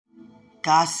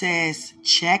God says,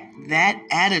 check that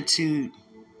attitude.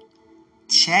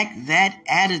 Check that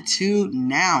attitude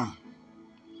now.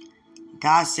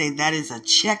 God said that is a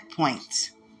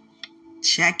checkpoint.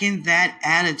 Checking that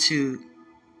attitude.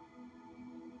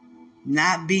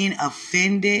 Not being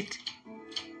offended.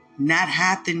 Not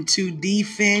having to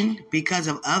defend because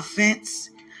of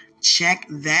offense. Check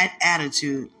that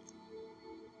attitude.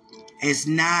 It's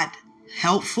not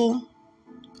helpful.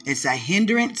 It's a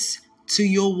hindrance to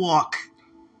your walk.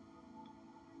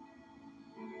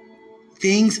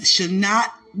 Things should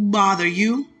not bother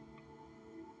you.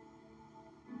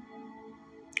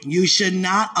 You should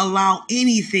not allow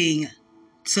anything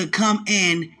to come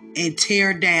in and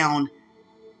tear down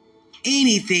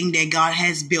anything that God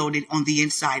has built it on the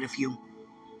inside of you.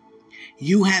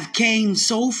 You have came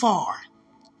so far,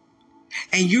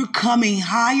 and you're coming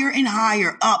higher and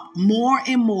higher up, more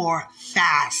and more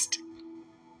fast.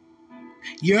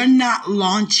 You're not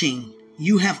launching.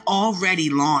 You have already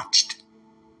launched.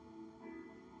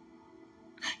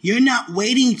 You're not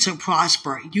waiting to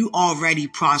prosper. You already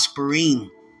prospering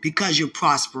because you're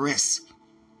prosperous.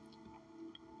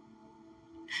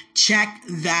 Check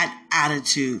that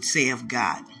attitude, saith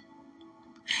God.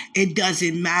 It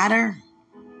doesn't matter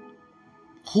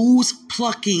who's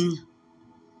plucking,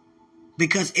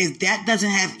 because if that doesn't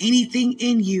have anything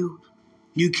in you,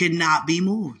 you cannot be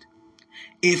moved.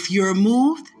 If you're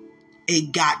moved,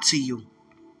 it got to you.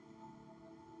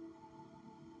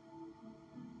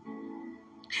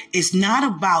 It's not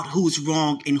about who's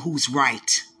wrong and who's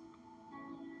right.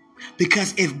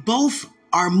 Because if both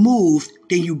are moved,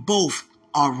 then you both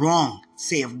are wrong,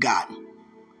 saith God.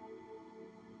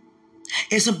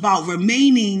 It's about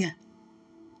remaining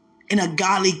in a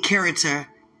godly character,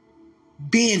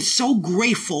 being so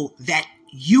grateful that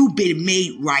you've been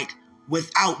made right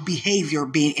without behavior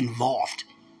being involved.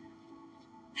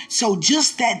 So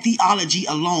just that theology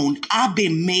alone, I've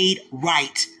been made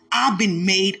right. I've been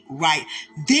made right.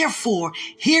 Therefore,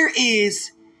 here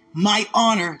is my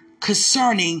honor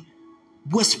concerning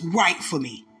what's right for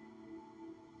me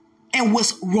and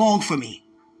what's wrong for me.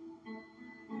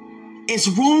 It's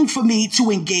wrong for me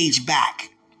to engage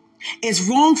back. It's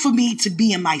wrong for me to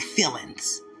be in my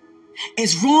feelings.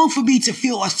 It's wrong for me to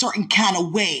feel a certain kind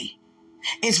of way.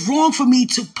 It's wrong for me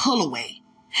to pull away.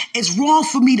 It's wrong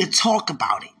for me to talk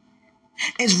about it.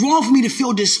 It's wrong for me to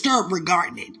feel disturbed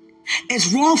regarding it.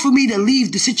 It's wrong for me to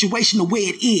leave the situation the way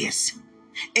it is.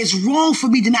 It's wrong for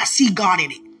me to not see God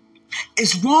in it.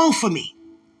 It's wrong for me.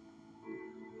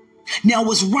 Now,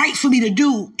 what's right for me to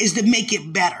do is to make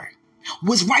it better.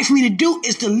 What's right for me to do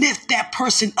is to lift that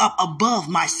person up above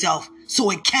myself so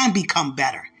it can become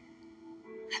better.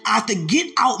 I have to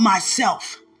get out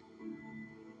myself.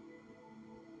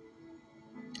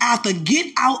 I have to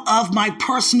get out of my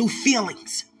personal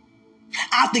feelings.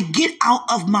 I have to get out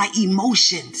of my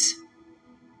emotions.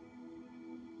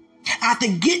 I have to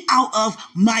get out of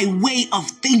my way of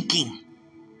thinking.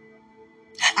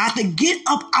 I have to get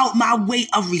up out my way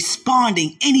of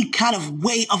responding, any kind of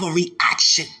way of a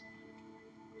reaction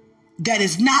that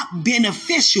is not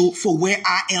beneficial for where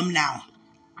I am now.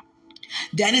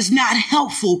 That is not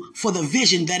helpful for the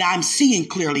vision that I'm seeing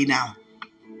clearly now.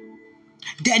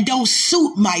 That don't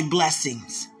suit my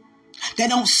blessings. That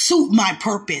don't suit my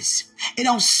purpose. It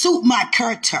don't suit my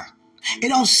character. It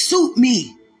don't suit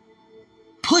me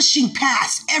pushing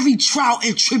past every trial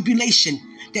and tribulation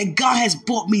that God has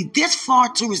brought me this far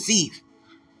to receive.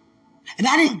 And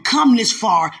I didn't come this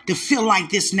far to feel like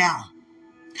this now.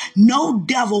 No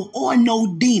devil or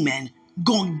no demon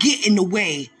gonna get in the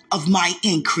way of my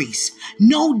increase.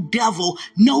 No devil,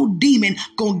 no demon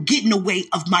gonna get in the way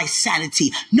of my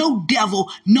sanity. No devil,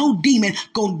 no demon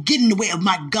gonna get in the way of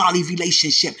my godly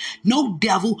relationship. No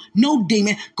devil, no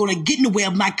demon gonna get in the way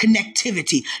of my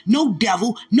connectivity. No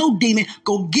devil, no demon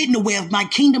gonna get in the way of my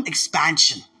kingdom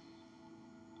expansion.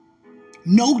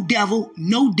 No devil,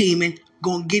 no demon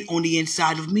gonna get on the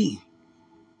inside of me.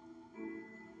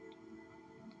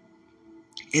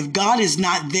 If God is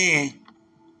not there,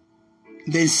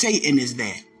 then Satan is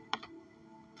there.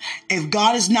 If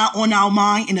God is not on our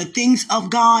mind and the things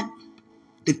of God,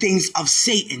 the things of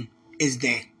Satan is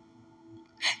there.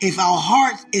 If our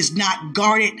heart is not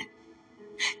guarded,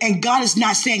 and God is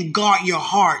not saying guard your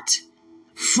heart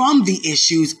from the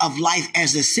issues of life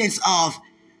as a sense of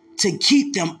to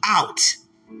keep them out.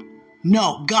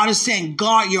 No, God is saying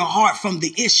guard your heart from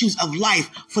the issues of life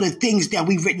for the things that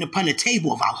we've written upon the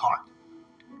table of our heart.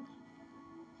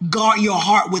 Guard your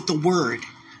heart with the word.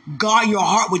 Guard your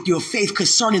heart with your faith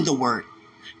concerning the word.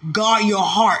 Guard your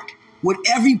heart with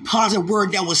every positive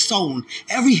word that was sown,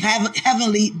 every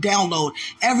heavenly download,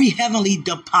 every heavenly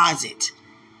deposit.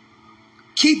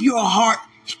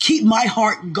 Keep my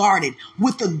heart guarded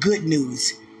with the good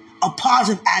news, a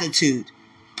positive attitude,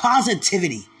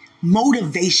 positivity,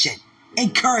 motivation,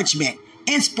 encouragement,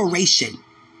 inspiration,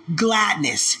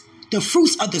 gladness, the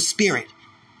fruits of the Spirit.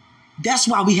 That's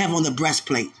why we have on the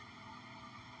breastplate.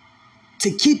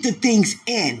 To keep the things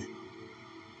in.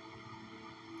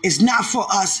 It's not for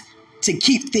us to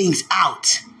keep things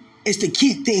out. It's to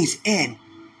keep things in.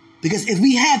 Because if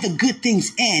we have the good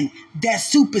things in, that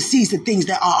supersedes the things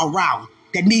that are around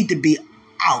that need to be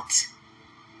out.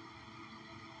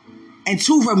 And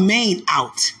to remain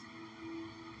out.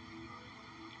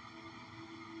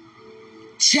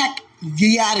 Check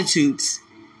the attitudes.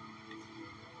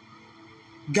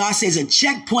 God says a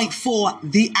checkpoint for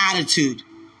the attitude.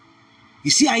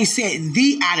 You see how he said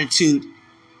the attitude?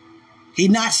 He's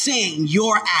not saying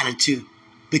your attitude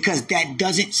because that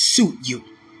doesn't suit you.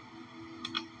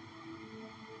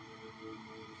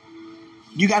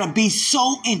 You got to be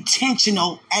so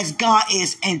intentional as God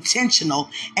is intentional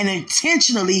and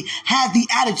intentionally have the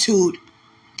attitude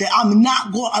that I'm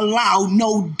not going to allow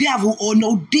no devil or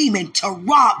no demon to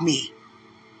rob me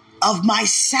of my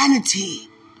sanity,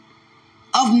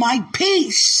 of my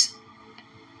peace,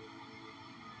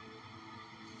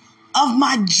 of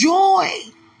my joy,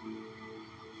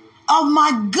 of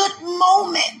my good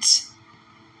moment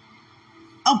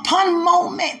upon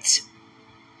moment.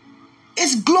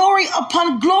 It's glory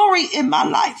upon glory in my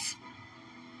life.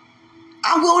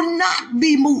 I will not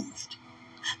be moved.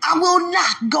 I will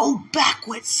not go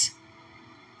backwards.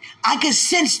 I can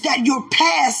sense that your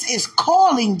past is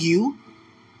calling you.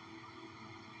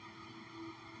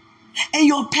 And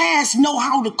your past know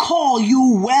how to call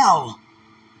you well.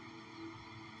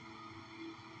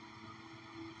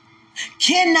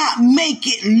 Cannot make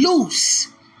it loose.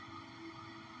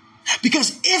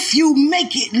 Because if you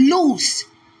make it loose,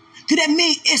 then that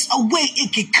means it's a way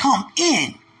it can come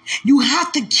in. You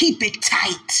have to keep it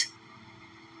tight.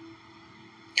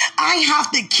 I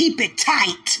have to keep it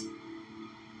tight.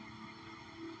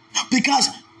 Because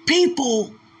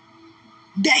people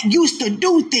that used to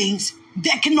do things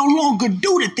that can no longer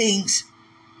do the things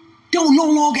don't no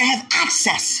longer have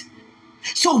access.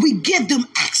 So we give them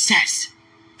access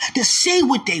to say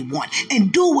what they want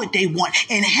and do what they want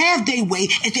and have their way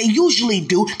as they usually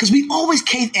do, because we always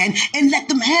cave in and let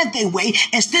them have their way.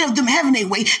 Instead of them having their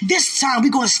way, this time we're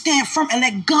going to stand firm and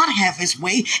let God have his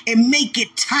way and make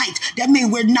it tight. That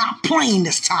means we're not playing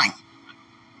this time.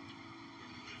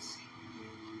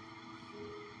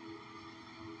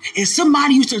 If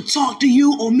somebody used to talk to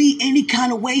you or me any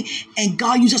kind of way and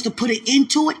God used us to put it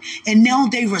into it, and now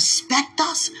they respect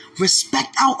us,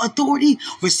 respect our authority,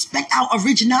 respect our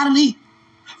originality,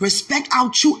 respect our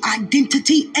true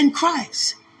identity in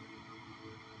Christ.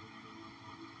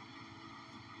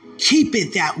 Keep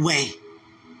it that way.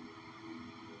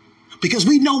 Because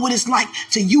we know what it's like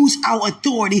to use our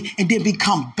authority and then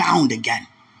become bound again.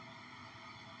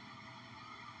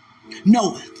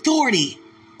 No, authority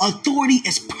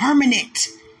is permanent.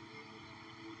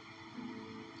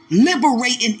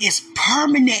 Liberating is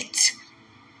permanent.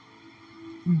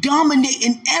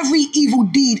 Dominating every evil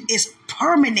deed is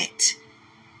permanent.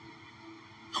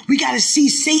 We got to see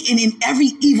Satan in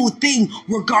every evil thing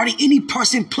regarding any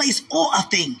person, place, or a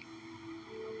thing.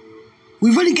 We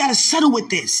really got to settle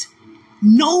with this.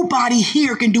 Nobody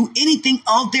here can do anything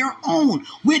of their own.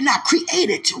 We're not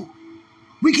created to.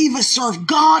 We can either serve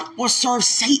God or serve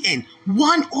Satan.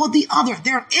 One or the other.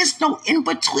 There is no in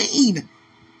between.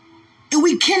 And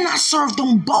we cannot serve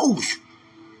them both.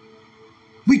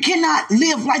 We cannot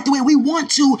live life the way we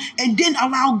want to and then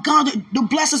allow God to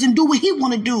bless us and do what he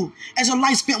want to do as a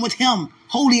life spent with him,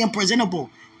 holy and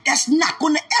presentable. That's not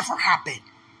going to ever happen.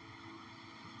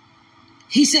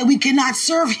 He said we cannot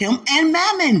serve him and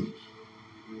mammon.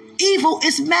 Evil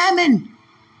is mammon.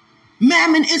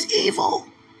 Mammon is evil.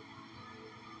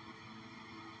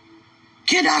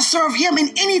 Cannot serve him in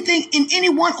anything, in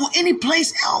anyone, or any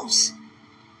place else.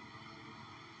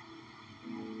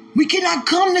 We cannot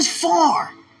come this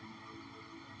far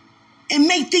and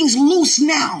make things loose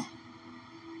now.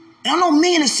 And I don't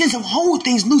mean in the sense of hold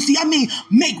things loosely. I mean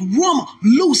make room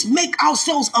loose, make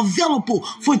ourselves available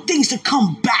for things to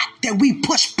come back that we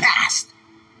push past.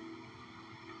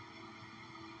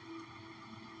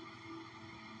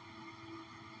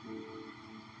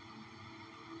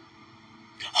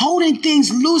 Holding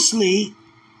things loosely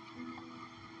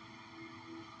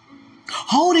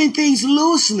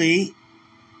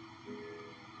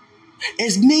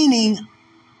is meaning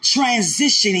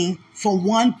transitioning from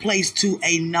one place to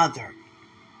another.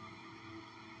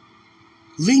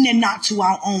 Leaning not to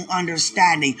our own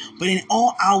understanding, but in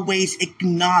all our ways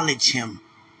acknowledge him.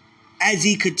 as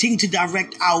he continues to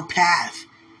direct our path.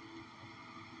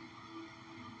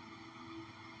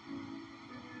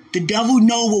 The devil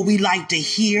knows what we like to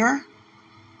hear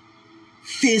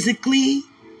physically,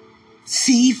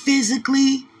 see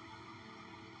physically,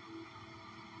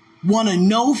 want to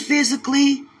know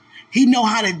physically. He know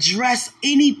how to dress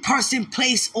any person,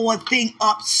 place, or thing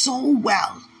up so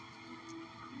well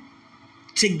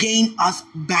to gain us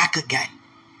back again.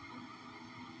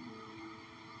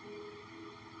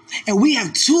 And we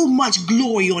have too much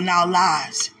glory on our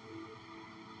lives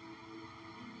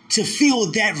to feel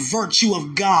that virtue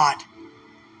of God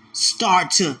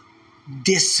start to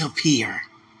disappear.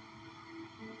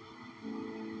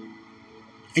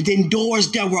 And then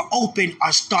doors that were open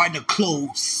are starting to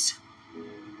close.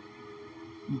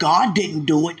 God didn't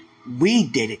do it. We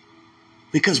did it.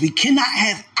 Because we cannot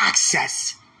have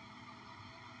access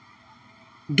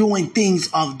doing things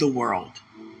of the world.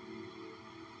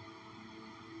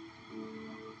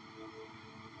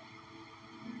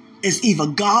 It's either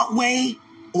God's way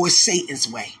or Satan's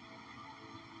way.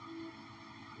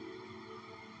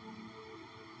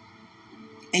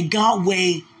 And God's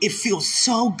way, it feels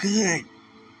so good.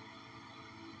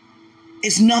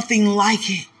 It's nothing like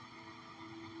it.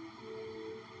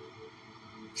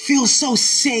 Feels so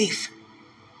safe,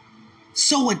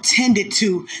 so attended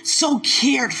to, so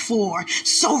cared for,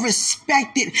 so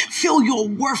respected. Feel your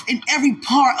worth in every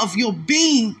part of your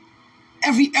being,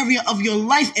 every area of your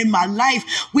life. In my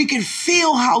life, we can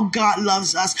feel how God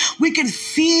loves us. We can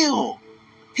feel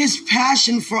his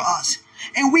passion for us,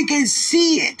 and we can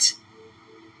see it,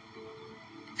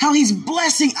 how he's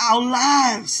blessing our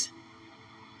lives.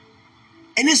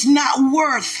 And it's not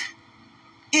worth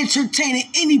entertaining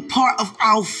any part of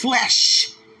our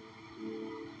flesh.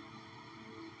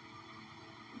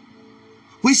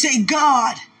 We say,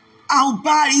 God, our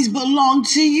bodies belong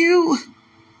to you,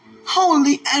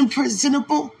 holy and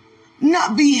presentable,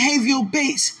 not behavioral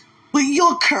based, but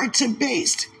your character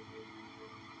based.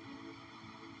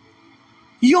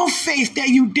 Your faith that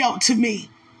you dealt to me,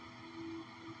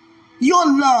 your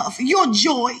love, your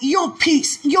joy, your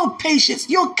peace, your patience,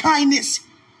 your kindness,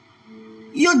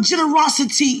 your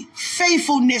generosity,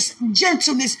 faithfulness,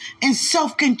 gentleness, and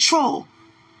self-control.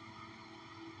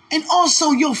 And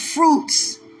also your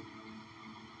fruits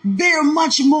bear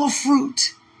much more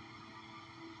fruit.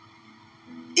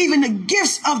 Even the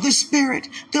gifts of the Spirit,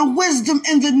 the wisdom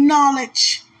and the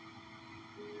knowledge,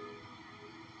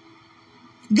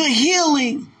 the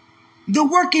healing, the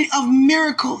working of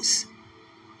miracles,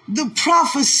 the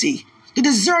prophecy, the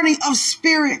discerning of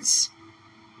spirits,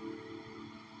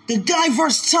 the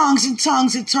diverse tongues and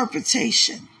tongues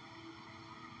interpretation.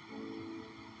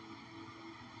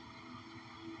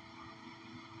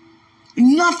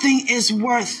 Nothing is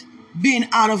worth being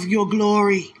out of your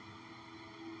glory.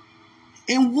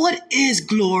 And what is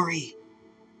glory?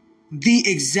 The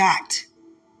exact.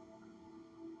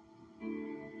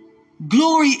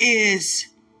 Glory is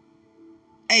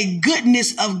a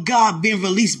goodness of God being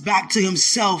released back to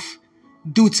himself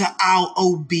due to our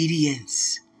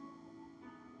obedience.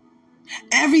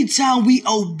 Every time we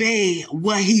obey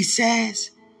what he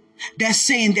says, that's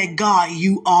saying that God,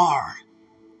 you are.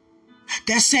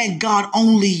 That's saying God,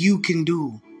 only you can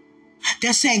do.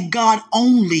 That's saying God,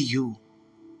 only you.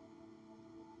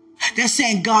 That's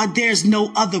saying God, there's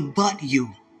no other but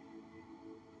you.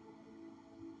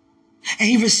 And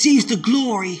he receives the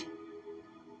glory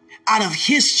out of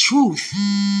his truth,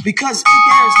 because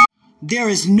there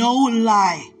is no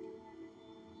lie.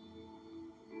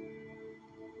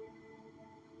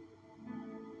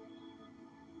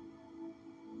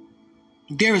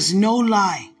 There is no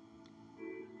lie.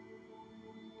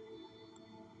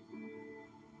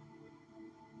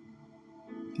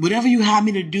 Whatever you have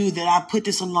me to do, that I put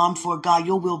this alarm for, God,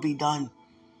 your will be done.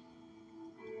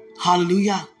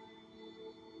 Hallelujah.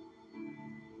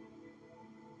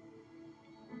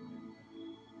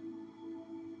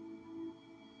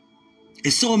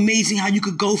 It's so amazing how you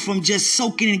could go from just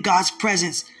soaking in God's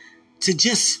presence to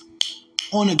just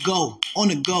on a go, on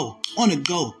a go, on a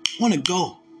go, on a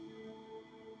go.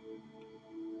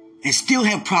 And still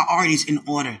have priorities in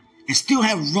order. And still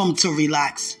have room to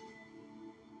relax.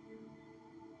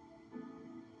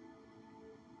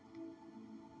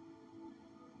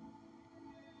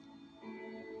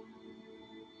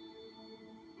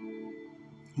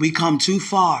 We come too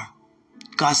far.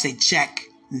 God say, check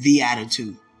the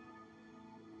attitude.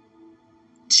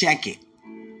 Check it.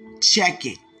 Check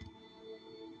it.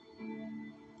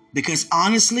 Because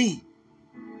honestly,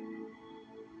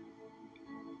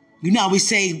 you know how we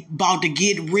say about to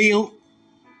get real?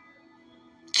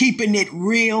 Keeping it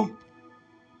real.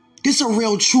 This is a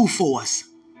real truth for us.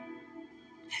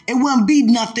 it wouldn't be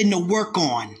nothing to work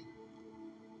on.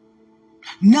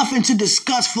 Nothing to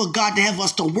discuss for God to have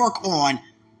us to work on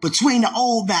between the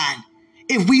old man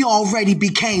if we already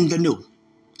became the new.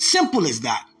 Simple as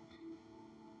that.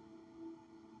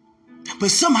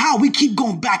 But somehow we keep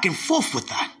going back and forth with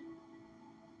that.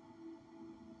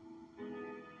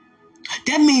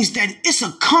 That means that it's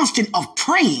a constant of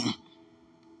praying.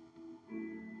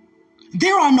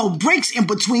 There are no breaks in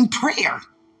between prayer.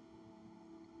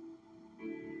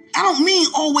 I don't mean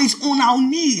always on our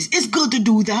knees. It's good to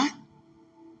do that.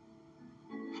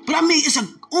 But I mean, it's an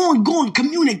ongoing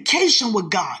communication with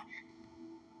God.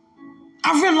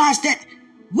 I realize that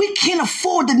we can't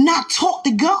afford to not talk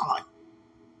to God.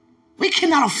 We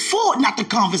cannot afford not to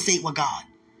conversate with God.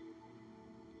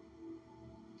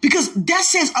 Because that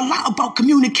says a lot about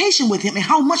communication with him and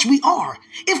how much we are.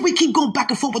 If we keep going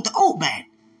back and forth with the old man,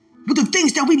 with the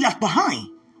things that we left behind,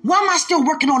 why am I still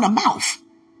working on the mouth?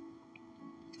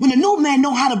 When the new man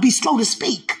know how to be slow to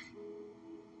speak.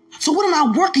 So what am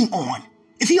I working on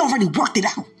if he already worked it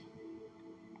out?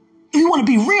 If you want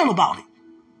to be real about it.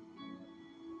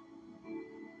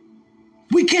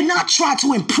 We cannot try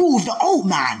to improve the old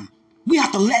man. We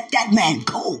have to let that man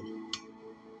go.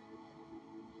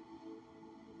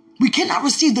 We cannot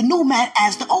receive the new man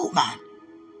as the old man.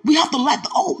 We have to let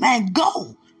the old man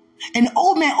go. And the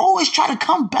old man always try to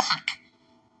come back.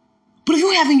 But if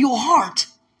you have in your heart,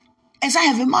 as I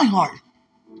have in my heart,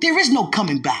 there is no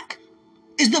coming back.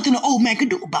 There's nothing the old man can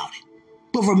do about it,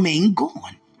 but remain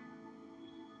gone.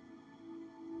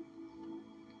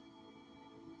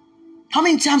 How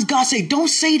many times God say, don't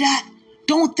say that,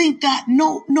 don't think that,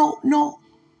 no.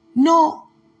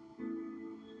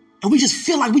 And we just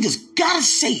feel like we just gotta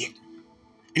say it.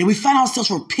 And then we find ourselves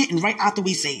repenting right after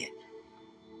we say it.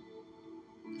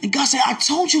 And God said, I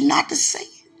told you not to say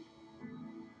it.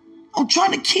 I'm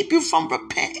trying to keep you from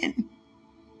repenting.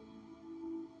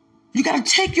 You got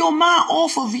to take your mind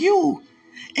off of you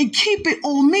and keep it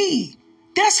on me.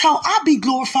 That's how I be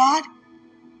glorified.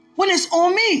 When it's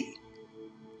on me.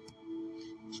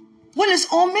 When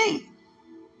it's on me.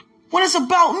 When it's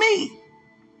about me.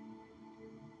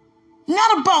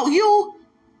 Not about you.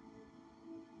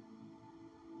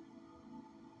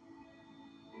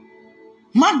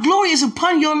 My glory is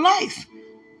upon your life.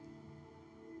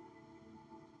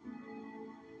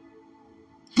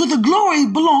 But the glory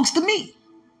belongs to me.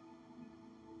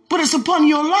 But it's upon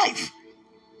your life.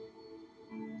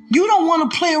 You don't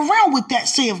want to play around with that,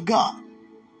 saith God.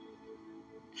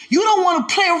 You don't want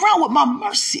to play around with my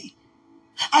mercy.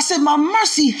 I said my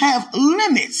mercy have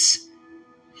limits.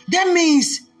 That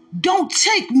means don't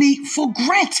take me for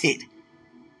granted.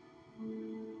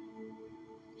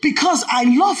 Because I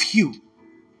love you.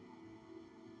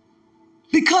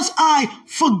 Because I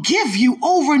forgive you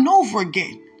over and over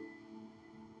again.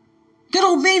 That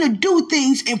don't mean to do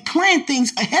things and plan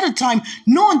things ahead of time,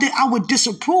 knowing that I would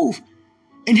disapprove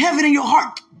and have it in your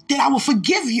heart that I will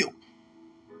forgive you.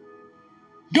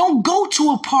 Don't go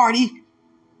to a party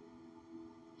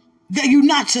that you're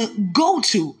not to go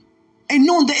to and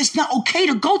knowing that it's not okay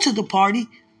to go to the party,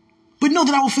 but know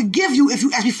that I will forgive you if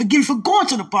you ask me to forgive you for going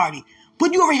to the party.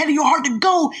 But you already had in your heart to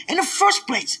go in the first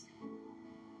place.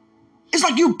 It's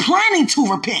like you're planning to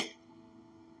repent.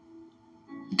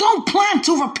 Don't plan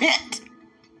to repent.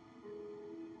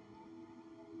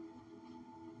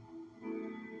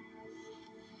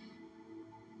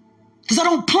 Because I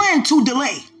don't plan to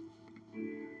delay.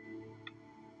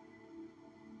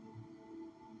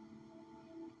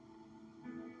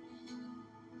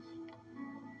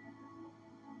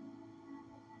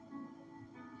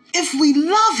 If we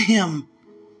love him,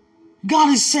 God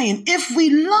is saying, if we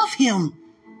love him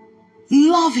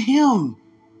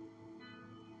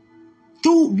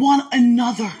through one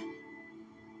another.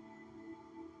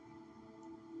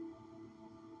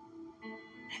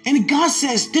 And God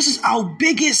says this is our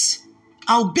biggest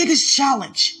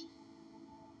challenge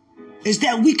is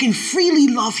that we can freely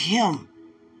love him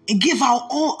and give our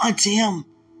all unto him.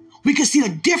 We can see the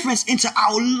difference into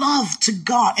our love to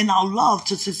God and our love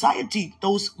to society,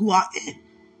 those who are in.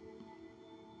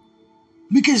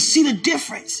 We can see the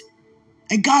difference.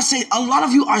 And God said, a lot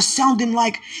of you are sounding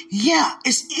like, yeah,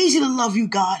 it's easy to love you,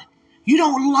 God. You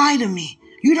don't lie to me.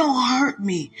 You don't hurt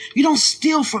me. You don't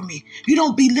steal from me. You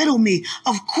don't belittle me.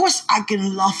 Of course I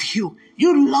can love you.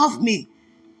 You love me.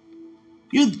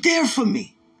 You're there for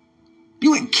me.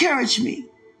 You encourage me.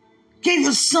 Gave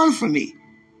your son for me.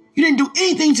 You didn't do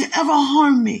anything to ever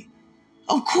harm me.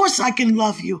 Of course I can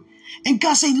love you. And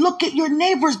God said, look at your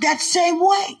neighbors that same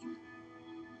way.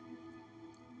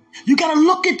 You got to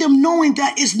look at them knowing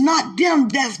that it's not them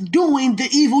that's doing the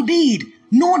evil deed.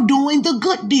 nor doing the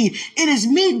good deed. It is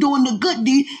me doing the good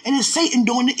deed, and it's Satan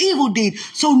doing the evil deed.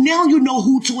 So now you know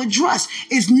who to address.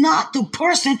 It's not the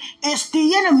person, it's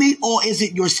the enemy, or is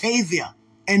it your savior?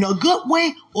 In a good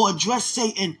way, or address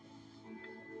Satan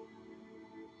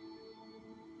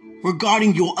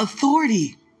regarding your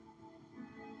authority.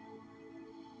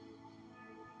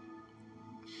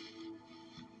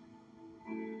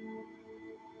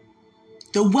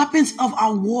 The weapons of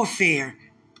our warfare,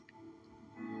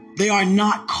 they are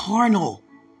not carnal.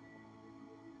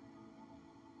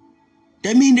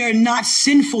 That means they're not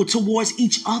sinful towards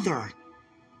each other.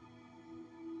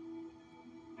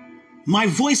 My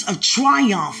voice of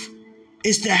triumph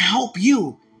is to help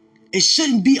you. It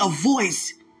shouldn't be a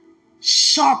voice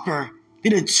sharper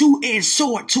than a two-edged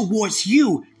sword towards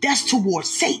you. That's towards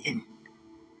Satan.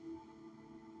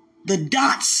 The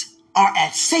dots are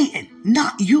at Satan,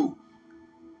 not you.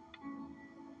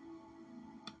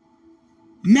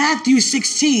 Matthew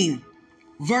 16,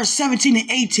 verse 17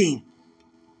 and 18.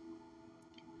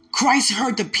 Christ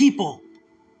heard the people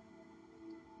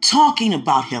talking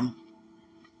about him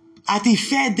after he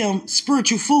fed them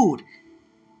spiritual food.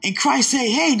 And Christ said,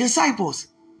 hey, disciples,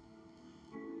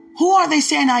 who are they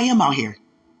saying I am out here?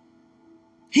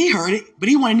 He heard it, but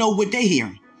he wanted to know what they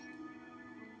hearing.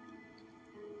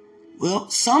 Well,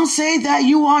 some say that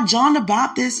you are John the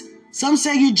Baptist. Some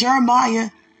say you're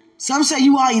Jeremiah. Some say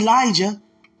you are Elijah.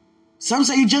 Some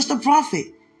say you're just a prophet.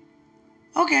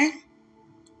 Okay.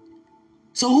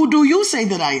 So who do you say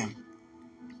that I am?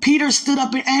 Peter stood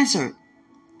up and answered,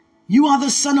 you are the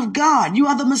Son of God. You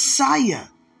are the Messiah.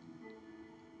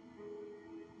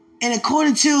 And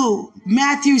according to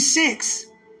Matthew 6,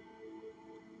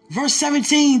 verse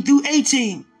 17 through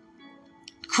 18,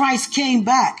 Christ came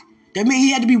back. That means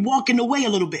he had to be walking away a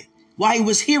little bit while he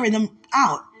was hearing them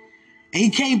out. And he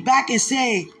came back and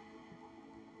said,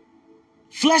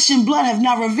 flesh and blood have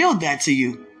not revealed that to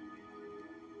you.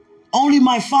 Only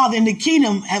my Father in the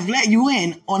kingdom have let you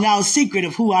in on our secret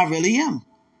of who I really am.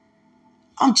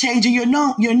 I'm changing your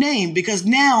name because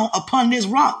now upon this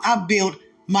rock I built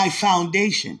my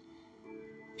foundation.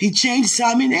 He changed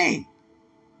Simon's name,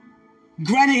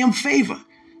 granted him favor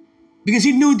because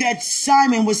he knew that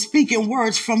Simon was speaking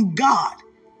words from God.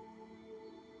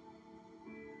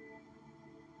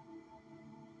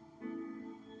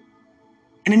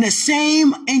 And in the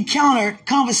same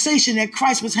conversation that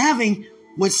Christ was having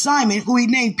with Simon, who he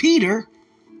named Peter,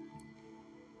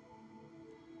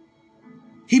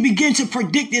 he began to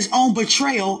predict his own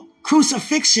betrayal,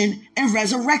 crucifixion, and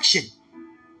resurrection.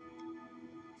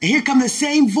 And here comes the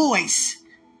same voice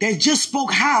that just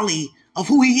spoke highly of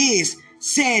who he is,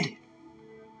 said,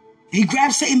 he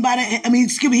grabbed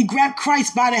he grabbed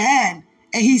Christ by the hand,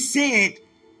 and he said,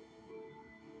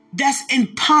 that's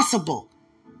impossible.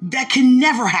 That can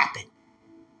never happen.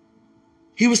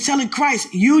 He was telling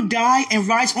Christ, you die and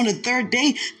rise on the third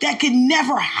day. That can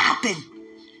never happen.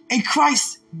 And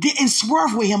Christ didn't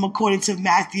swerve with him according to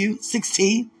Matthew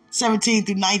 16, 17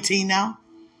 through 19 now.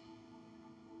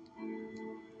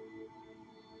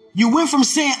 You went from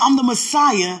saying, I'm the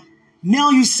Messiah. Now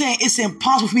you're saying it's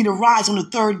impossible for me to rise on the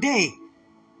third day.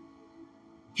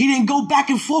 He didn't go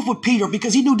back and forth with Peter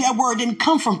because he knew that word didn't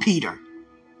come from Peter.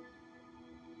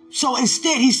 So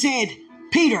instead he said,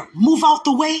 Peter, move out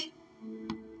the way.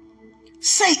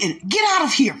 Satan, get out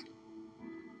of here.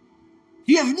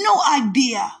 You have no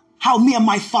idea how me and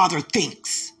my Father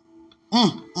thinks.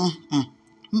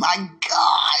 My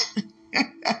God.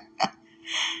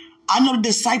 I know the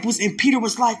disciples and Peter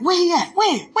was like, where he at?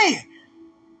 Where?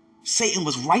 Satan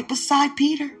was right beside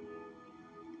Peter,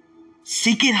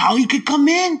 seeking how he could come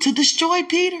in to destroy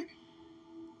Peter.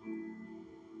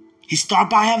 He started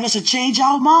by having us to change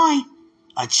our mind.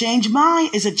 A changed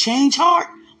mind is a changed heart.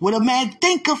 What a man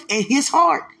thinketh in his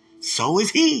heart, so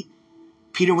is he.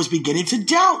 Peter was beginning to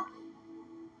doubt.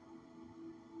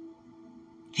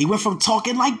 He went from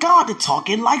talking like God to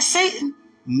talking like Satan.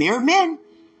 Mere men.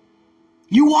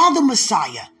 You are the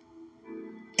Messiah.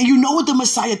 And you know what the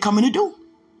Messiah coming to do.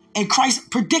 And Christ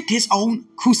predicted his own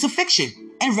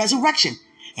crucifixion and resurrection.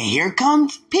 And here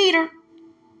comes Peter.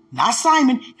 Not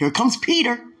Simon. Here comes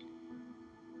Peter.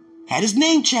 Had his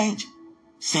name changed.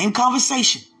 Same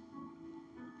conversation.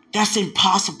 That's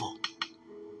impossible.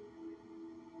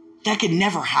 That could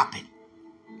never happen.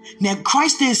 Now,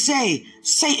 Christ didn't say,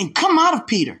 Satan, come out of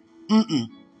Peter.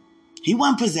 He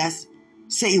wasn't possessed.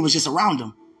 Satan was just around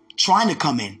him, trying to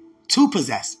come in, to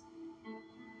possess.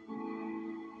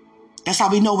 That's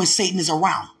how we know when Satan is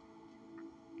around.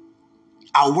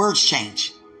 Our words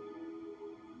change.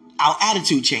 Our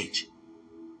attitude change.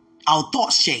 Our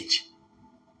thoughts change.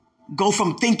 Go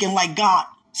from thinking like God,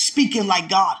 speaking like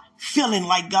God, feeling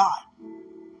like God.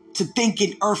 to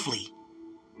thinking earthly.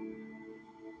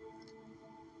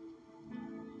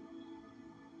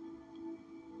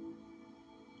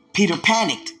 Peter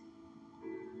panicked.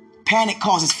 Panic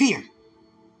causes fear.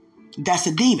 That's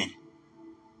a demon.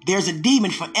 There's a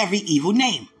demon for every evil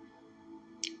name.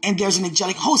 And there's an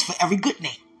angelic host for every good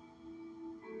name.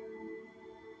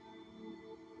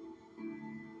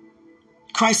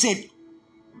 Christ said,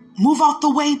 move out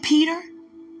the way, Peter.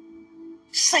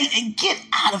 Satan, get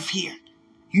out of here.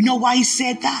 You know why he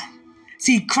said that?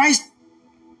 See, Christ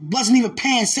wasn't even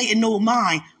paying Satan no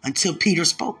mind until Peter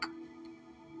spoke.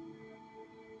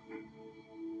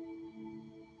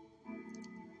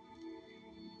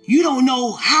 You don't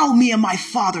know how me and my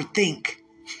Father think.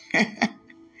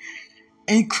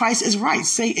 And Christ is right.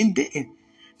 Satan didn't.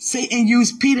 Satan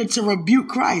used Peter to rebuke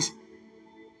Christ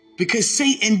because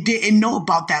Satan didn't know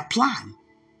about that plan.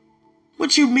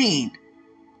 What you mean?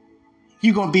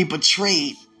 You're going to be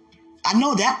betrayed. I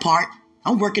know that part.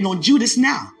 I'm working on Judas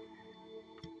now.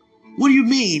 What do you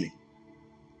mean?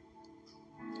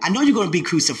 I know you're going to be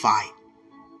crucified.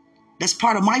 That's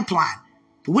part of my plan.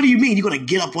 But what do you mean you're going to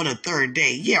get up on the third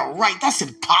day? Yeah, right. That's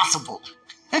impossible.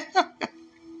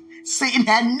 Satan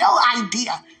had no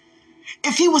idea.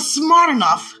 If he was smart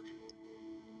enough,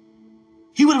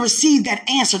 he would have received that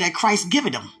answer that Christ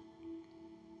given him.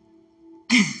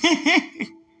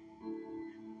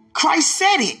 Christ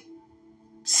said it.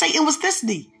 Satan was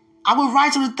listening. I will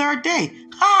rise on the third day.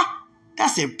 Ha!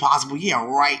 That's impossible. Yeah,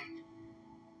 right.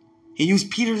 He used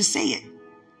Peter to say it.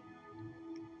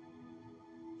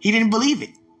 He didn't believe it.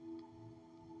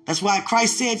 That's why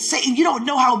Christ said, Satan, you don't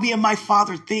know how me and my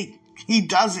Father think. He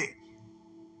doesn't.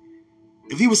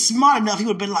 If he was smart enough, he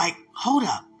would have been like, hold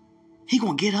up. He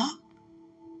gonna get up?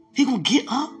 He gonna get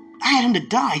up? I had him to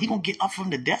die. He gonna get up from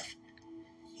the death?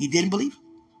 He didn't believe it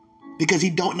because he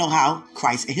don't know how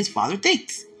Christ and his Father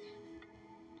thinks.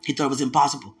 He thought it was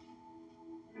impossible.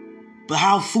 But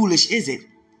how foolish is it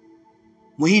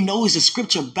when he knows the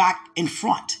scripture back in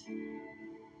front?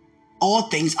 All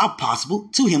things are possible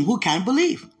to him who can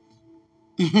believe.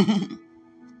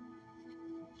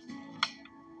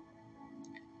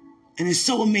 And it's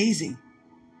so amazing.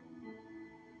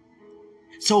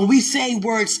 So when we say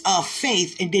words of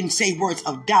faith and then say words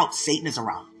of doubt, Satan is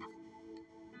around.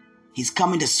 He's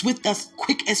coming to swift us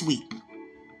quick as wheat,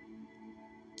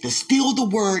 to steal the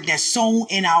word that's sown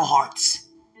in our hearts.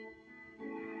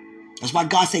 That's why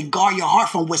God said, guard your heart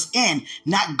from what's in,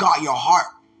 not guard your heart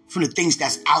from the things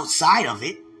that's outside of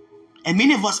it. And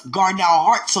many of us guard our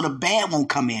heart so the bad won't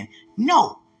come in.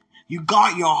 No, you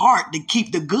guard your heart to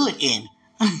keep the good in.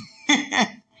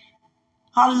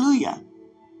 Hallelujah.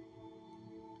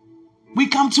 We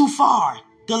come too far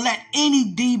to let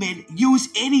any demon use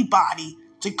anybody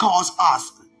to cause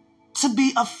us to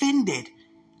be offended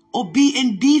or be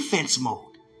in defense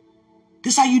mode.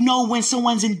 This is how you know when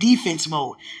someone's in defense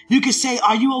mode. You can say,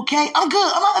 are you okay? I'm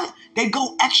good. They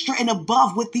go extra and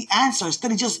above with the answer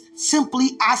instead of just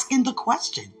simply asking the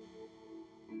question.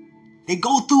 They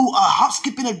go through a hop,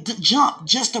 skip, and a jump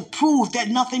just to prove that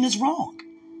nothing is wrong.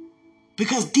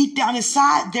 Because deep down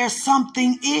inside, there's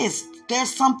something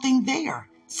there.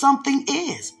 Something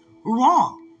is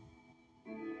wrong.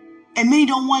 And many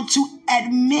don't want to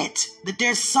admit that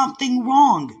there's something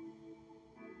wrong.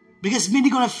 Because many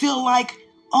are going to feel like,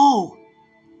 oh,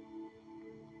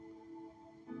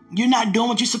 you're not doing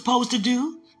what you're supposed to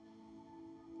do.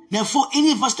 Now, for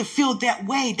any of us to feel that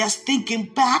way, that's thinking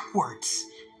backwards.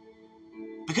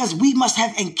 Because we must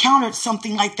have encountered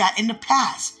something like that in the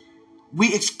past.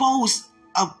 We exposed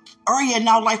an area in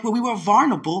our life where we were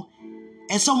vulnerable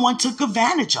and someone took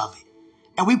advantage of it.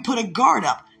 And we put a guard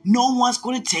up. No one's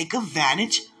going to take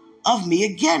advantage of me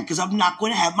again because I'm not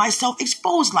going to have myself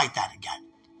exposed like that again.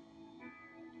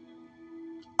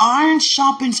 Iron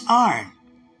sharpens iron.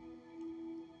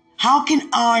 How can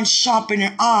iron sharpen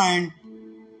an iron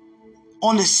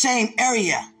on the same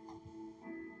area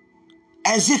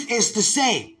as if it's the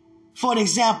same? For an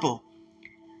example,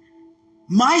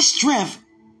 my strength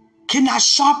cannot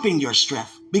sharpen your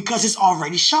strength because it's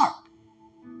already sharp.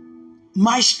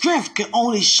 My strength can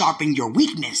only sharpen your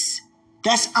weakness.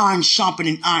 That's iron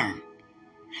sharpening iron.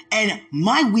 And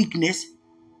my weakness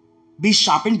be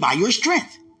sharpened by your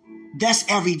strength. That's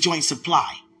every joint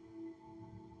supply.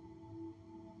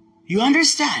 You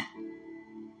understand?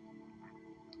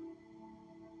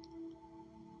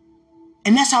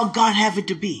 And that's how God have it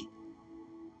to be.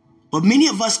 But many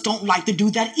of us don't like to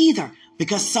do that either,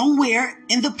 because somewhere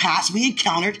in the past we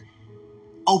encountered,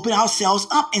 open ourselves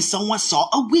up, and someone saw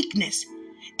a weakness.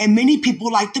 And many people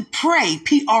like to prey,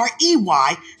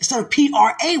 P-R-E-Y, instead of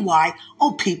P-R-A-Y,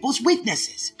 on people's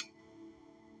weaknesses.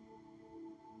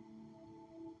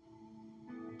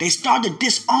 They start to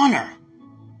dishonor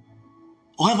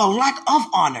or have a lack of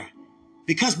honor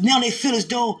because now they feel as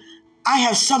though I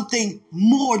have something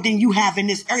more than you have in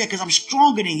this area because I'm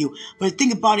stronger than you. But the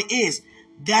thing about it is,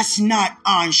 that's not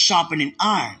iron sharpening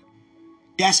iron.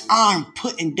 That's iron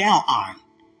putting down iron.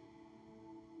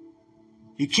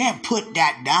 You can't put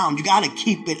that down. You got to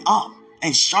keep it up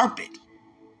and sharpen it.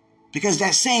 Because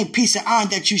that same piece of iron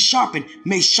that you sharpen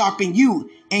may sharpen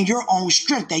you in your own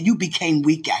strength that you became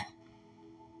weak at.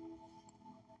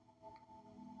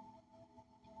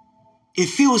 It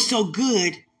feels so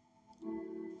good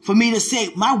for me to say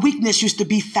my weakness used to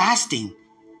be fasting.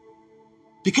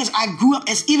 Because I grew up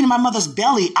as, even in my mother's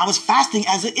belly, I was fasting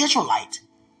as an Israelite.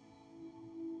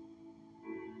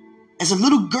 As a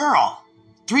little girl,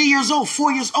 3 years old,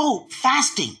 4 years old,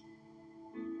 fasting.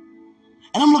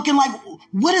 And I'm looking like,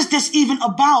 what is this even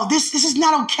about? This is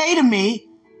not okay to me.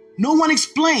 No one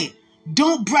explained.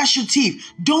 Don't brush your teeth.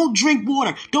 Don't drink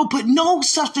water. Don't put no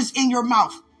substance in your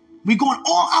mouth. We're going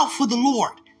all out for the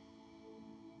Lord.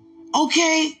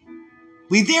 Okay?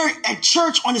 We there at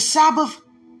church on the Sabbath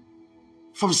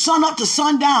from sun up to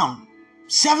sundown.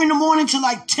 7 in the morning to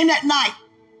like 10 at night.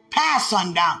 Past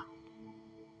sundown.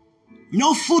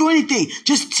 No food or anything.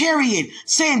 Just tarrying.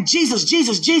 Saying Jesus,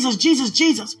 Jesus, Jesus, Jesus,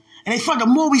 Jesus. And they thought the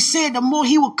more we said, the more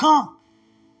he would come.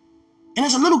 And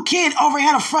as a little kid, I already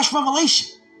had a fresh revelation.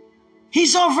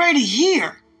 He's already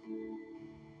here.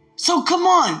 So come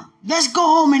on, let's go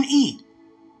home and eat.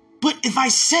 But if I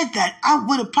said that, I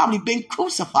would have probably been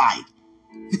crucified.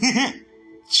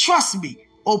 Trust me.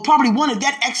 Or probably wanted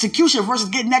that execution versus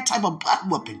getting that type of butt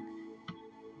whooping.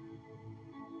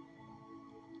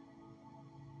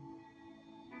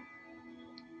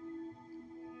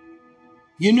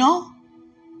 You know?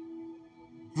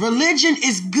 Religion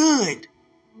is good.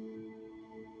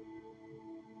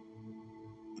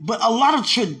 But a lot of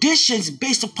traditions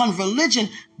based upon religion,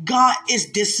 God is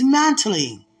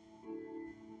dismantling.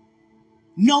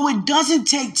 No, it doesn't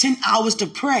take 10 hours to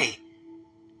pray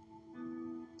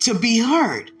to be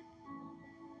heard.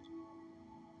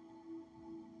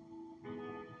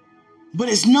 But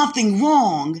it's nothing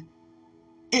wrong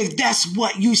if that's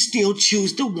what you still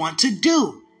choose to want to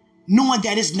do, knowing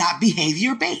that it's not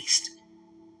behavior based.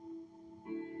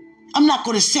 I'm not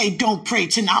going to say don't pray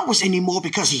 10 hours anymore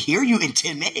because he hear you in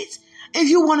 10 minutes. If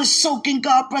you want to soak in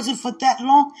God's presence for that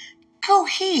long, go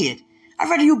ahead. I'd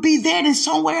rather you be there than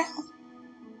somewhere else.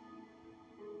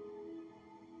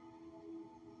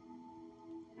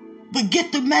 But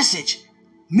get the message.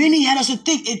 Many had us to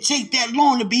think it take that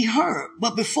long to be heard.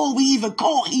 But before we even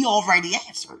called, he already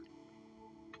answered.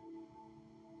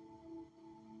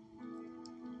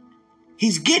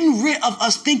 He's getting rid of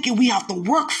us thinking we have to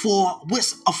work for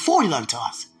what's afforded unto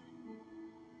us.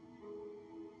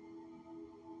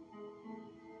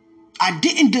 I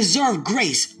didn't deserve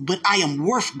grace, but I am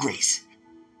worth grace.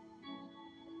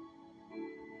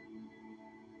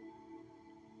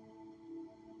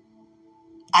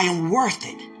 I am worth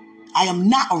it. I am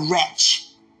not a wretch.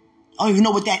 I don't even know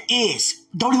what that is.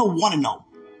 Don't even want to know.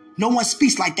 No one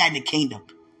speaks like that in the kingdom.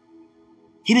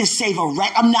 He didn't save a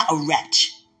wretch. I'm not a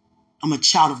wretch. I'm a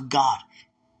child of God.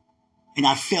 And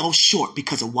I fell short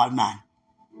because of one man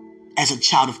as a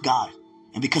child of God.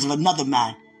 And because of another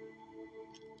man,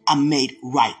 I'm made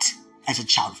right as a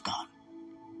child of God.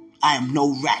 I am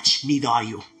no wretch, neither are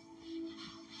you.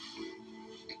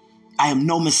 I am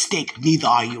no mistake, neither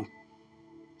are you.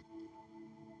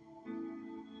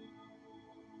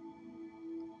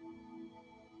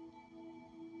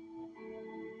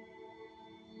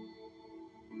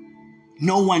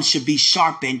 No one should be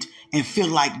sharpened and feel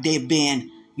like they've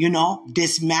been,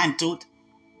 dismantled,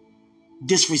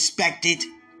 disrespected,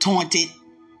 taunted,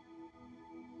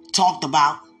 talked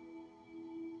about.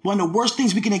 One of the worst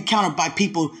things we can encounter by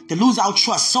people to lose our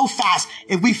trust so fast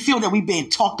if we feel that we're being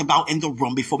talked about in the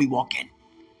room before we walk in.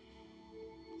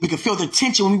 We can feel the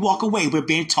tension when we walk away. We're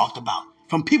being talked about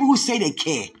from people who say they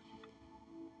care.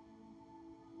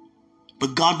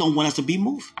 But God don't want us to be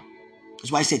moved.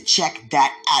 That's why I said check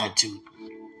that attitude.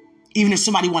 Even if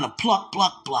somebody want to pluck,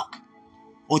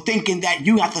 or thinking that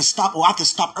you have to stop or have to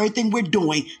stop everything we're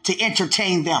doing to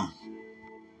entertain them.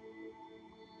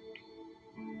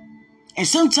 And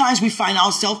sometimes we find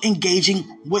ourselves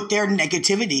engaging with their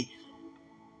negativity.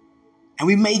 And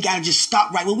we may got to just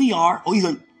stop right where we are, or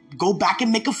either go back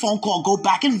and make a phone call, go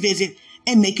back and visit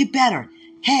and make it better.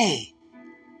 Hey,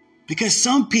 because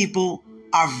some people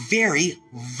are very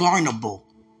vulnerable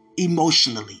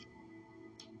emotionally.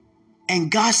 And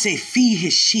God said, feed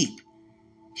his sheep.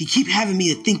 He keep having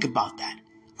me to think about that.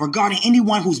 Regarding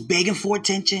anyone who's begging for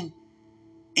attention,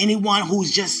 anyone who's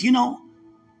just,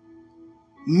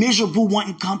 miserable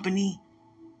wanting company,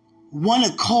 want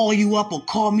to call you up or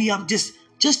call me up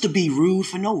just to be rude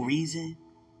for no reason.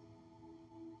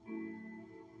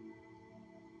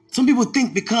 Some people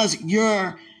think because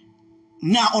you're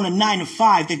not on a 9 to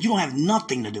 5 that you don't have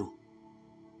nothing to do.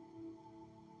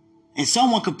 And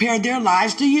someone compared their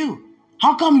lives to you.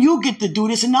 How come you get to do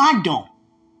this and I don't?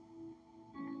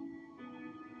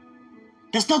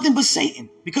 That's nothing but Satan.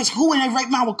 Because who in their right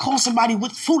mind would call somebody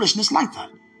with foolishness like that?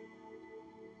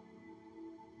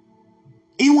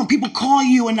 Even when people call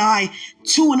you and I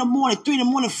 2 in the morning, 3 in the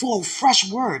morning for a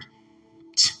fresh word.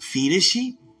 Feed his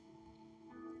sheep.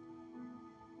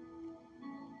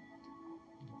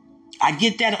 I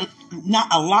get that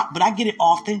not a lot, but I get it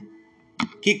often.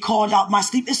 Get called out my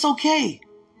sleep. It's okay.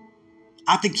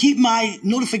 I have to keep my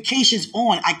notifications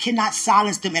on. I cannot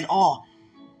silence them at all.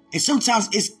 And sometimes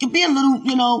it could be a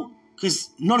little, because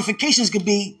notifications could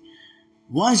be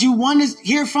ones you want to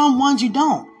hear from, ones you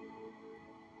don't.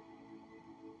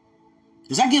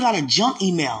 Because I get a lot of junk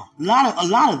email, a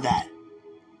lot of that.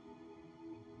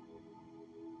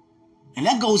 And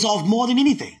that goes off more than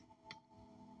anything.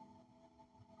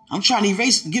 I'm trying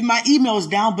to get my emails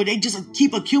down, but they just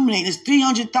keep accumulating. There's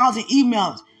 300,000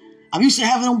 emails. I'm used to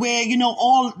having them where,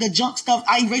 all the junk stuff,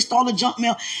 I erased all the junk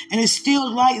mail, and it's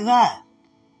still like that.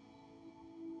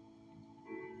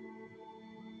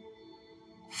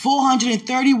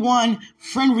 431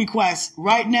 friend requests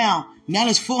right now. Now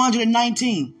there's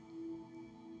 419.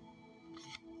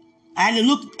 I had to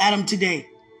look at them today.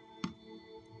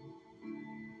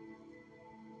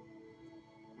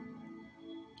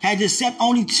 Had to accept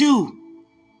only 2.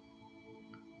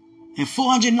 And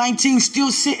 419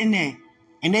 still sitting there.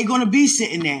 And they're going to be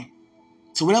sitting there.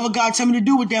 So whatever God tell me to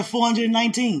do with that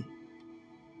 419.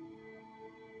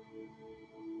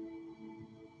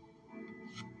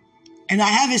 And I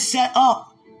have it set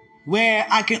up where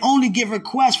I can only get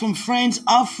requests from friends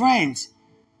of friends.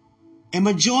 And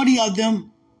majority of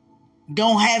them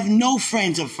don't have no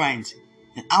friends of friends.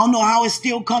 And I don't know how it's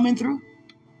still coming through.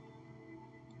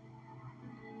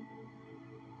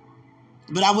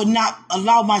 But I would not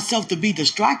allow myself to be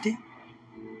distracted.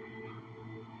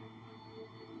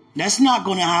 That's not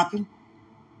going to happen.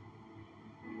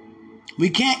 We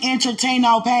can't entertain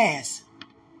our past.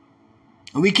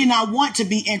 We cannot want to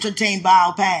be entertained by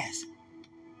our past.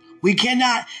 We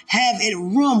cannot have a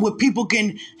room where people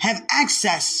can have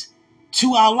access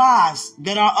to our lives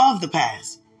that are of the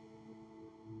past.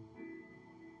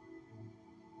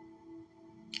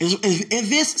 If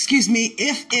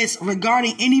it's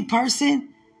regarding any person,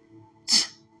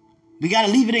 we got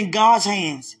to leave it in God's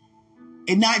hands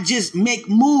and not just make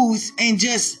moves and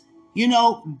just,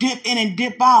 dip in and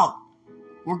dip out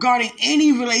regarding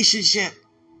any relationship,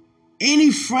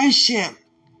 any friendship.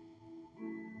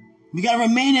 We got to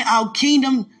remain in our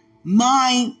kingdom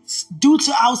mind due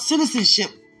to our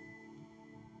citizenship.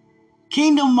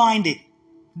 Kingdom minded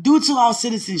due to our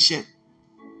citizenship.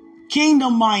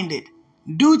 Kingdom minded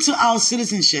due to our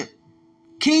citizenship.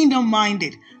 Kingdom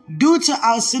minded due to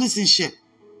our citizenship.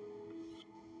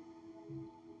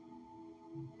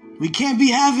 We can't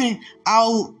be having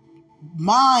our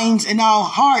minds and our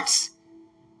hearts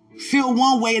feel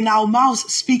one way and our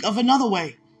mouths speak of another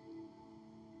way.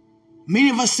 Many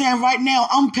of us saying right now,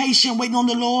 I'm patient waiting on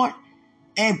the Lord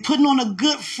and putting on a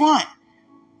good front.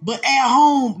 But at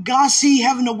home, God see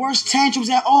having the worst tantrums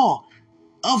of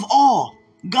all.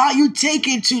 God, you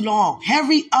taking too long.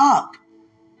 Hurry up.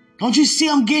 Don't you see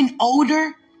I'm getting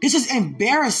older? This is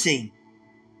embarrassing.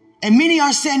 And many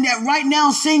are saying that right now,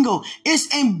 single.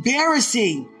 It's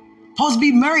embarrassing. Supposed to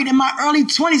be married in my early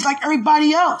 20s like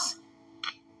everybody else.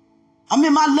 I'm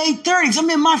in my late 30s. I'm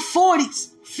in my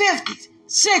 40s, 50s,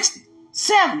 60s,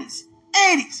 70s,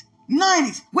 80s,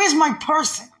 90s. Where's my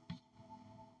person?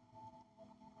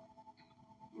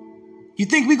 You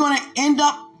think we're going to end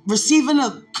up receiving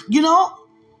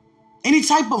any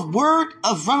type of word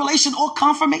of revelation or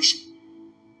confirmation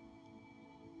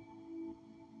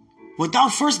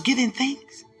without first giving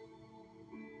thanks?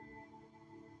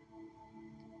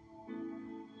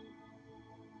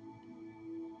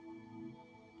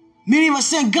 Many of us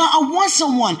saying, God, I want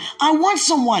someone. I want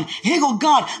someone. Here go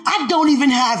God, I don't even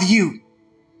have you.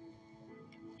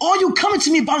 All you coming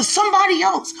to me about is somebody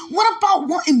else. What about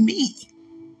wanting me?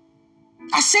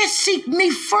 I said seek me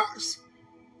first.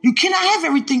 You cannot have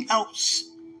everything else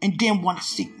and then want to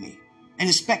seek me and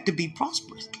expect to be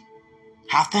prosperous.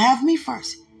 Have to have me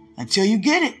first. Until you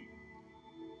get it,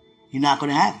 you're not going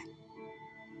to have it.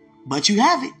 But you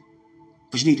have it.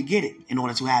 But you need to get it in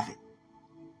order to have it.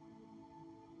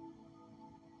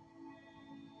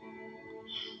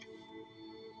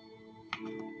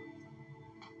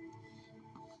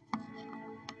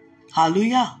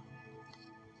 Hallelujah.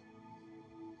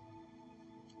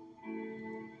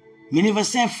 Many of us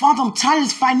saying, Father, I'm tired of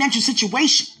this financial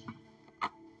situation.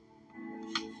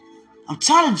 I'm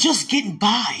tired of just getting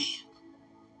by.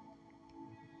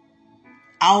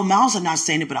 Our mouths are not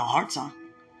saying it, but our hearts are.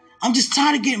 I'm just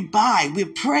tired of getting by. We're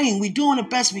praying. We're doing the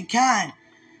best we can.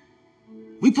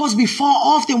 We're supposed to be far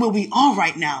off than where we are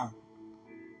right now.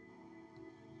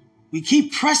 We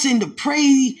keep pressing to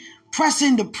praise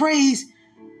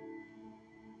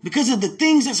because of the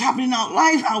things that's happening in our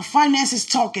life. Our finances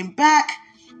talking back.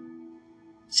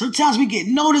 Sometimes we get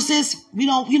notices. We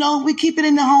keep it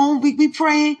in the home. We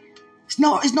praying. It's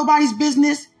nobody's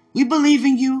business. We believe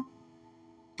in you.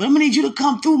 But I'm going to need you to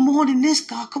come through more than this,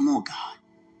 God. Come on, God.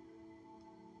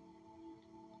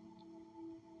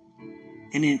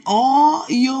 And in all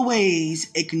your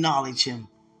ways, acknowledge him.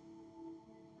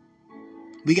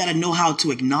 We got to know how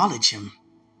to acknowledge him.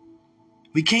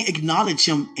 We can't acknowledge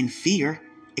him in fear,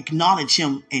 acknowledge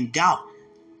him in doubt.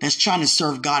 That's trying to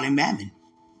serve God and mammon.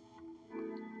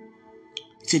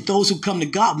 He said those who come to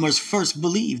God must first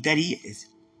believe that he is.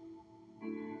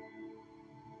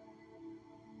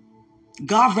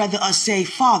 God rather us say,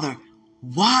 Father,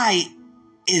 why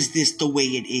is this the way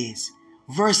it is?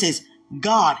 Versus,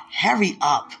 God, hurry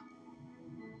up.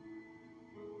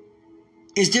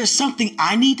 Is there something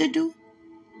I need to do?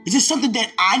 Is there something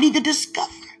that I need to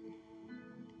discover?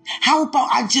 How about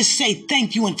I just say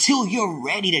thank you until you're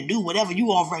ready to do whatever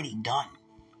you already done?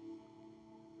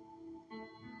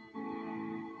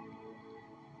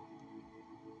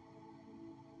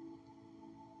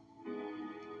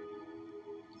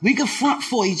 We can front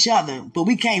for each other, but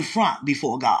we can't front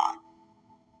before God.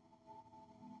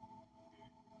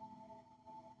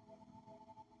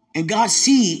 And God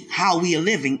see how we are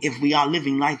living if we are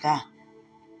living like that.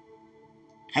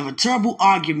 Have a terrible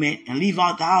argument and leave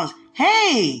out the house.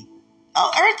 Hey,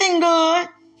 everything good.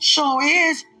 Sure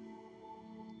is.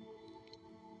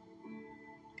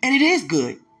 And it is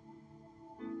good.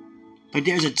 But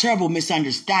there's a terrible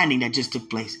misunderstanding that just took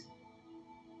place.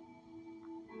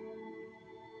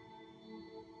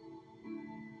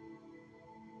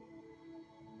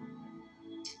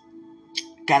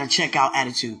 Got to check our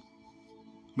attitude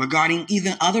regarding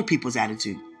even other people's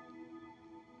attitude.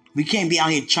 We can't be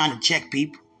out here trying to check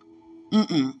people.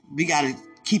 We got to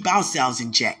keep ourselves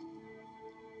in check.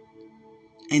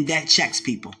 And that checks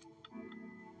people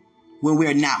when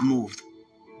we're not moved.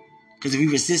 Because if we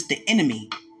resist the enemy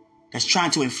that's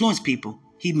trying to influence people,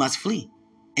 he must flee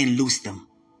and loose them.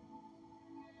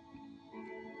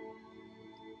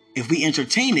 If we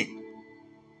entertain it,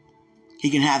 he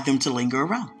can have them to linger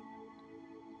around.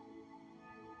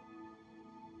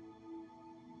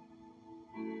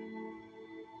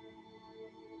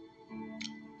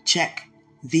 Check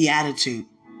the attitude.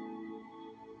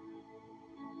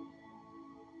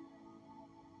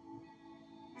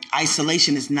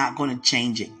 Isolation is not going to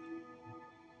change it.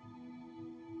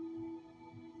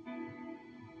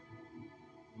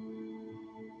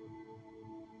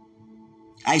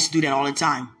 I used to do that all the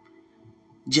time.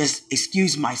 Just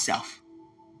excuse myself.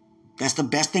 That's the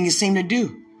best thing it seemed to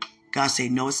do. God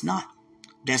said, no, it's not.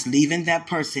 That's leaving that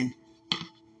person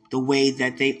the way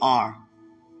that they are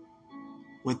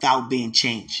without being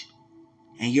changed.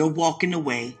 And you're walking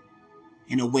away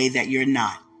in a way that you're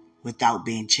not without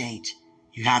being changed.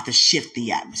 You have to shift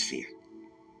the atmosphere.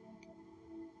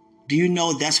 Do you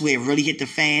know that's where it really hit the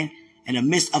fan? In the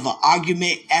midst of an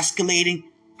argument escalating,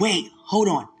 wait, hold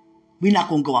on. We're not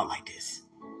going to go out like this.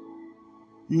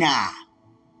 Nah.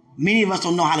 Many of us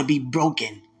don't know how to be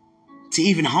broken to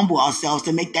even humble ourselves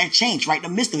to make that change right in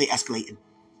the midst of it escalating.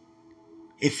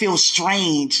 It feels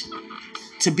strange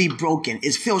to be broken.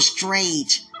 It feels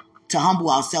strange to humble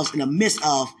ourselves in the midst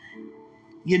of,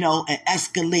 an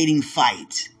escalating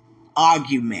fight,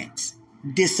 arguments,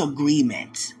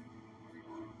 disagreements.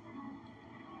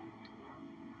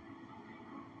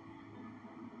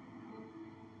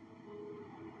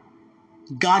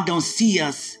 God don't see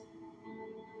us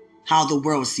how the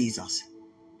world sees us.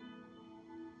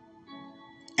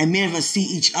 And many of us see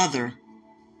each other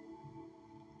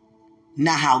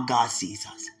not how God sees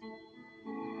us.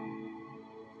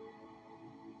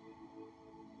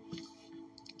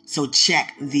 So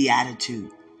check the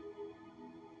attitude.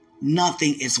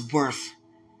 Nothing is worth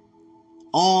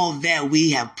all that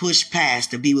we have pushed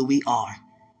past to be where we are,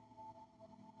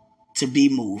 to be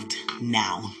moved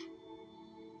now.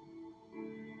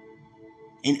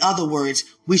 In other words,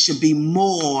 we should be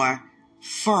more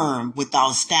firm with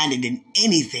our standing than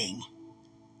anything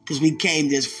because we came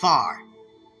this far.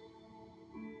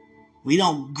 We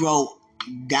don't grow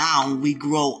down, we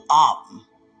grow up.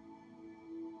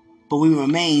 But we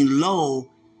remain low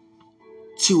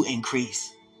to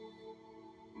increase.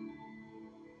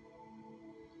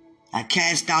 I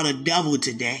cast out a devil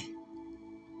today.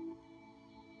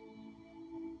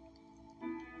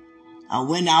 I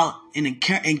went out and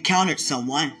encountered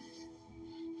someone,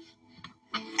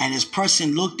 and this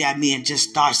person looked at me and just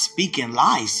started speaking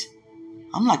lies.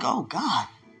 I'm like, oh God,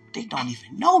 they don't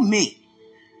even know me.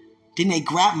 Then they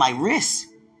grabbed my wrist.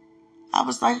 I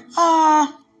was like,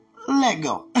 let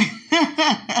go.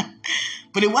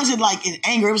 But it wasn't like in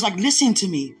anger. It was like, listen to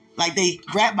me. Like they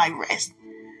grabbed my wrist.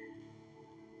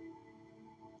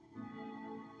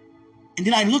 And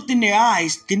then I looked in their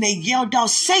eyes. Then they yelled out,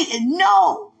 Satan,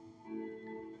 no.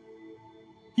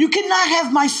 You cannot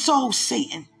have my soul,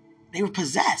 Satan. They were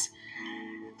possessed.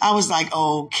 I was like,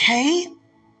 okay.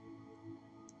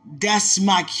 That's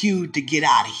my cue to get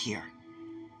out of here.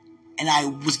 And I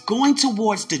was going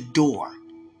towards the door.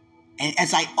 And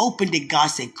as I opened it, God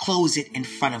said, close it in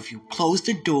front of you. Close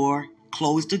the door.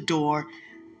 Close the door.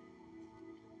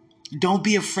 Don't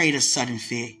be afraid of sudden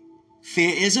fear.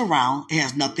 Fear is around. It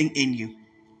has nothing in you.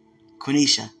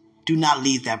 Quenisha, do not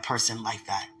leave that person like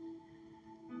that.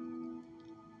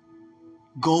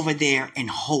 Go over there and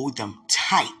hold them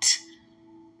tight.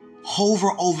 Hover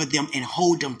over them and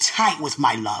hold them tight with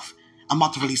my love. I'm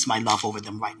about to release my love over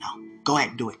them right now. Go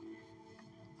ahead, do it.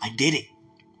 I did it.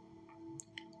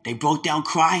 They broke down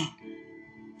crying.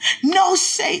 No,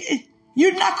 Satan,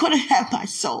 you're not going to have my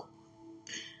soul.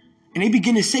 And they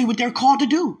begin to say what they're called to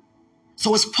do.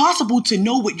 So it's possible to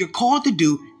know what you're called to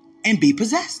do and be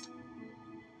possessed.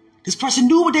 This person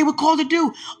knew what they were called to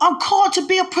do. I'm called to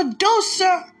be a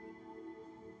producer.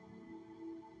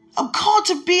 I'm called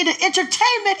to be in the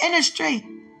entertainment industry.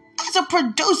 As a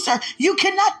producer, you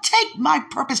cannot take my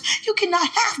purpose. You cannot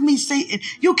have me, Satan.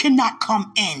 You cannot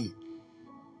come in.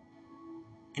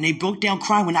 And they broke down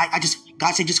crying when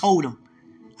God said, just hold them.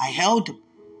 I held them.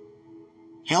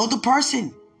 Held the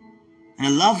person. And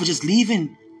the love was just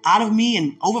leaving out of me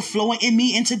and overflowing in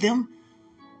me into them.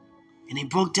 And they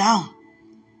broke down.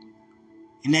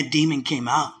 And that demon came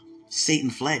out. Satan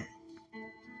fled.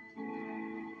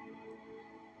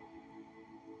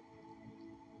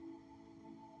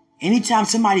 Anytime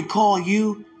somebody call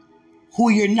you who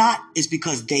you're not, it's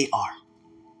because they are.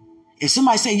 If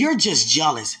somebody say you're just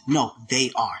jealous, no,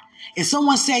 they are. If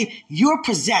someone say you're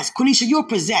possessed, Quenisha, you're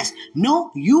possessed,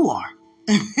 no, you are.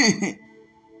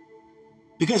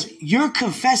 Because you're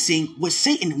confessing what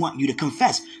Satan wants you to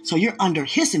confess. So you're under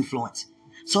his influence.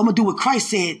 So I'm going to do what Christ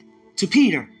said to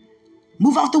Peter.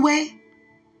 Move out the way.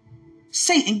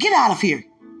 Satan, get out of here.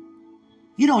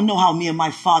 You don't know how me and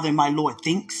my Father and my Lord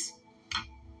thinks.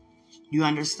 You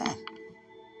understand?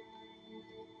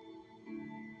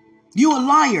 You a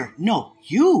liar. No,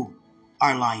 you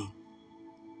are lying.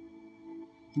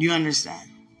 You understand?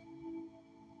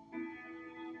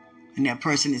 And that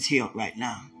person is healed right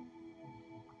now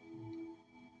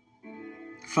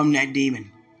from that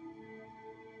demon.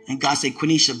 And God said,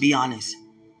 Quenisha, be honest.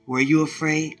 Were you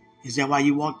afraid? Is that why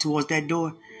you walked towards that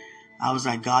door? I was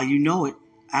like, God, you know it.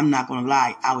 I'm not going to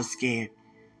lie. I was scared.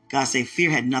 God said, fear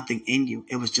had nothing in you.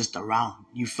 It was just around.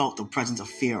 You felt the presence of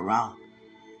fear around.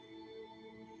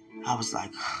 I was like,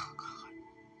 oh, God.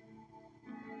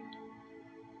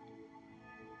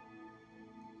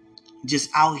 Just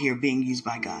out here being used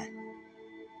by God.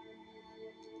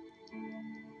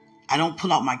 I don't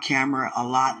pull out my camera a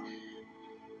lot.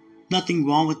 Nothing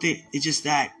wrong with it. It's just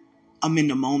that I'm in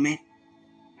the moment.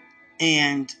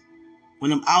 And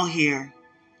when I'm out here,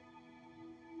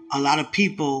 a lot of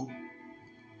people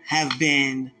have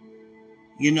been,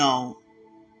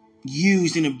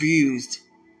 used and abused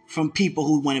from people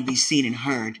who want to be seen and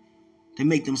heard to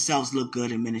make themselves look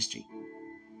good in ministry.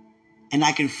 And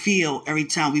I can feel every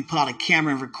time we pull out a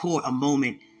camera and record a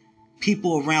moment,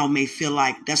 people around may feel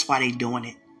like that's why they're doing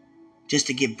it, just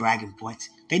to get bragging points.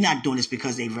 They're not doing this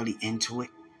because they're really into it.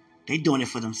 They're doing it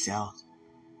for themselves.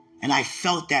 And I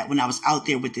felt that when I was out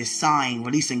there with this sign,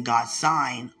 releasing God's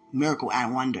sign, miracle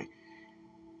and wonder.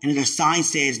 And the sign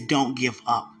says, don't give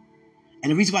up.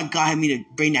 And the reason why God had me to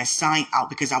bring that sign out,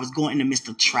 because I was going in the midst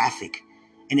of traffic.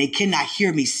 And they cannot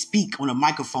hear me speak on a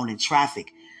microphone in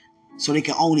traffic. So they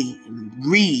can only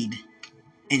read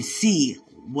and see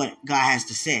what God has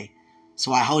to say.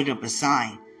 So I hold up a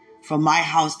sign. From my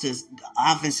house to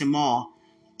Offensive Mall,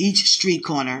 each street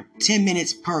corner, 10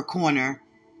 minutes per corner,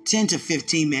 10 to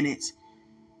 15 minutes.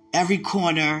 Every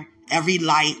corner, every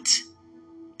light,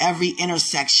 every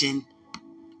intersection.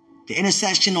 The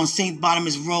intersection on St.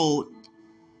 Barnabas Road,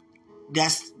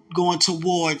 that's going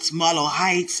towards Marlow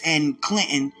Heights and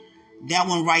Clinton. That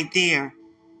one right there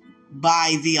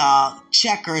by the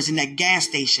Checkers and that gas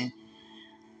station.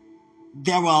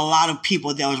 There were a lot of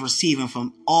people that was receiving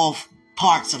from all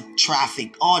parts of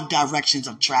traffic, all directions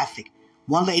of traffic.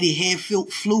 One lady head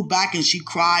flew back and she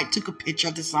cried, took a picture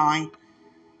of the sign.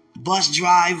 Bus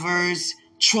drivers,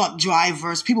 truck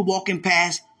drivers, people walking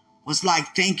past was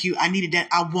like, thank you, I needed that,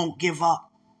 I won't give up.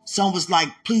 Some was like,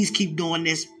 please keep doing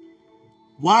this.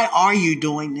 Why are you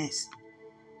doing this?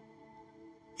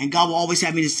 And God will always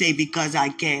have me to say, because I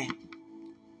can.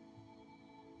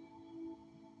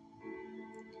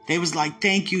 They was like,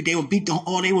 thank you. They were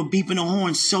beeping the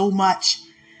horn so much.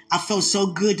 I felt so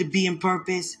good to be in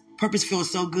Purpose. Purpose feels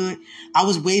so good. I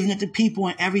was waving at the people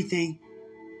and everything.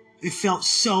 It felt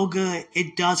so good.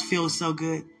 It does feel so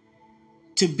good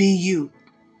to be you.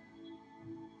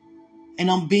 And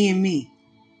I'm being me.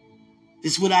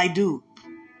 It's what I do.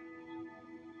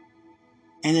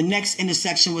 And the next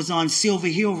intersection was on Silver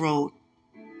Hill Road.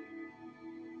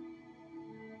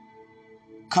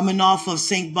 Coming off of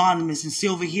St. Barnabas and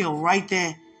Silver Hill, right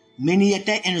there. Many at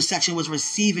that intersection was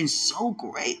receiving so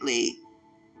greatly.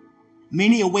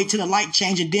 Many will wait till the light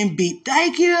change and then beep,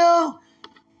 thank you.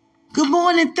 Good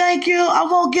morning, thank you. I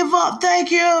won't give up,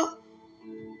 thank you.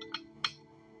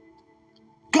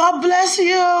 God bless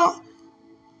you.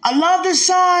 I love the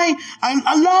sign.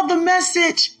 I love the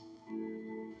message.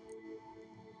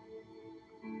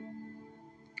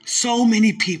 So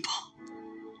many people.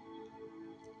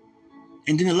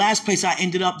 And then the last place I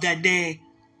ended up that day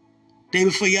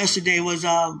before yesterday, was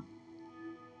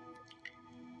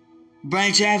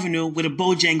Branch Avenue with the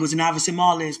Bojangles and Iverson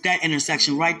Mall is. That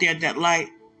intersection right there, that light,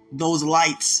 those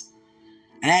lights.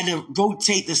 And I had to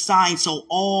rotate the sign so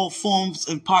all forms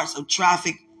and parts of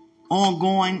traffic,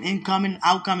 ongoing, incoming,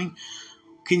 outcoming,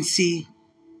 can see.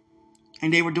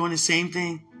 And they were doing the same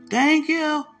thing. Thank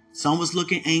you. Some was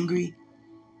looking angry.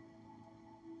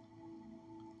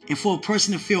 And for a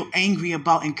person to feel angry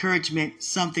about encouragement,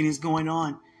 something is going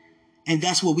on. And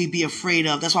that's what we be afraid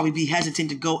of. That's why we be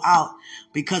hesitant to go out,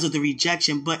 because of the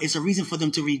rejection. But it's a reason for them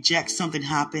to reject. Something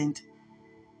happened.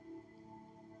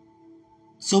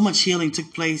 So much healing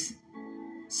took place.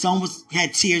 Some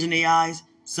had tears in their eyes.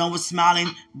 Some was smiling,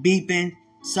 beeping.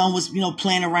 Some was,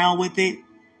 playing around with it.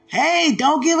 Hey,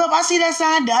 don't give up. I see that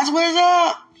sign. That's what it's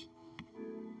up.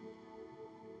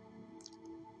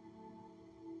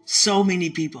 So many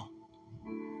people.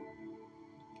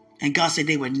 And God said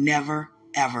they would never,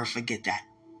 ever forget that.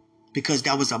 Because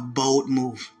that was a bold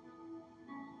move.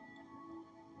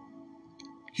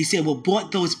 He said, what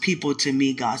brought those people to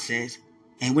me, God says.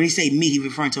 And when he say me, he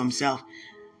referring to himself.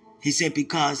 He said,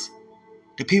 because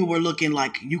the people were looking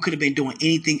like you could have been doing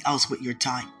anything else with your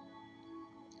time.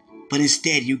 But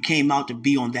instead, you came out to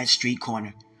be on that street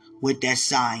corner with that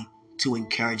sign to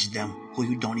encourage them who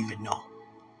you don't even know.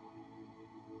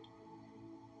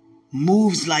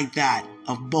 Moves like that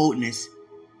of boldness,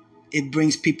 it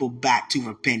brings people back to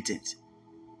repentance.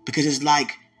 Because it's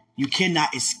like you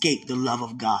cannot escape the love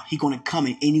of God. He's going to come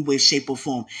in any way, shape, or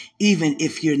form. Even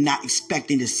if you're not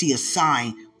expecting to see a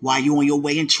sign while you're on your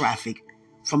way in traffic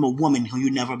from a woman who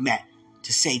you never met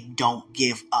to say, don't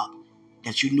give up,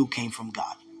 that you knew came from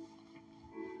God.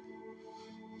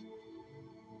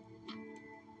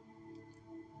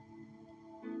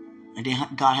 And then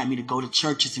God had me to go to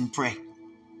churches and pray.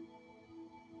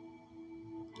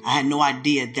 I had no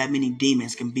idea that many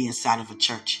demons can be inside of a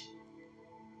church.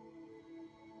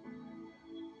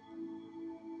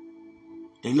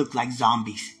 They look like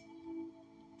zombies.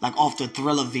 Like off the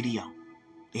Thriller video.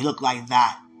 They look like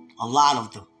that. A lot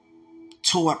of them.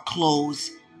 Tore up clothes.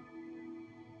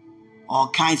 All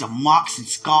kinds of marks and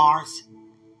scars.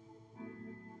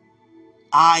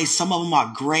 Eyes, some of them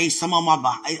are gray. Some of them are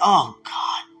behind. Oh, God.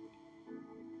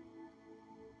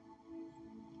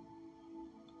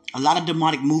 A lot of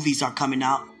demonic movies are coming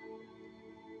out.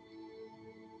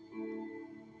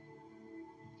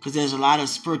 Because there's a lot of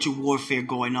spiritual warfare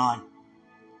going on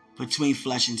between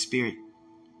flesh and spirit.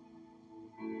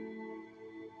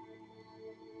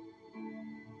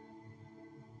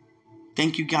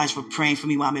 Thank you guys for praying for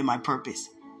me while I'm in my purpose.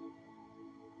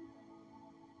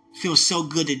 Feels so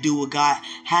good to do what God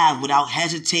have without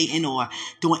hesitating or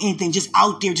doing anything. Just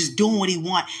out there, just doing what he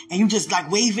want. And you just like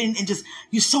waving and just,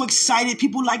 you're so excited.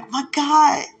 People like, my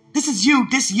God, this is you,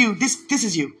 this is you, this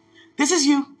is you. This is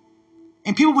you.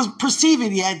 And people was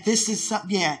perceiving, this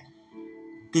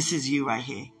is you right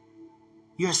here.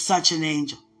 You're such an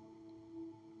angel.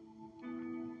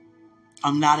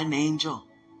 I'm not an angel,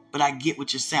 but I get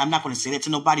what you're saying. I'm not going to say that to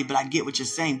nobody, but I get what you're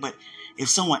saying. But if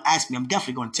someone asks me, I'm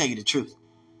definitely going to tell you the truth.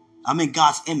 I'm in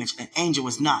God's image. An angel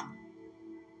is not.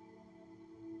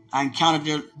 I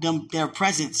encounter their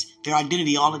presence, their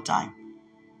identity all the time.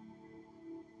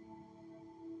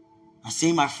 I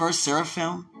seen my first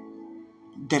seraphim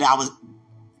that I was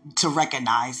to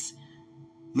recognize.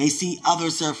 May see other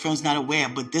seraphims not aware,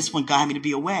 but this one God had me to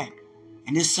be aware.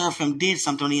 And this seraphim did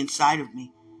something on the inside of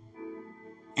me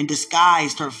and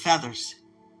disguised her feathers.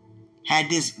 Had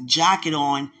this jacket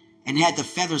on and had the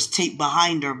feathers taped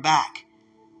behind her back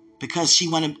because she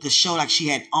wanted to show like she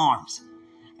had arms.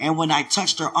 And when I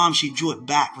touched her arm, she drew it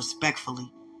back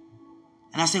respectfully.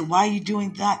 And I said, why are you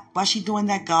doing that? Why is she doing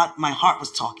that, God? My heart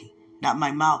was talking, not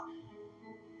my mouth.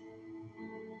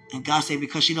 And God said,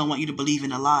 because she don't want you to believe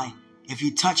in a lie. If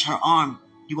you touch her arm,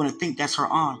 you're going to think that's her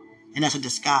arm. And that's a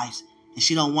disguise. And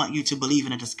she don't want you to believe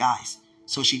in a disguise.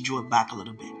 So she drew it back a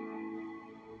little bit.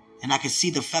 And I could see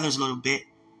the feathers a little bit.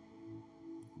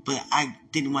 But I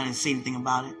didn't want to say anything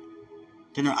about it.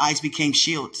 Then her eyes became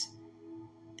shields.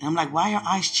 And I'm like, why her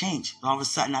eyes changed? All of a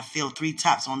sudden, I feel 3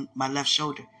 taps on my left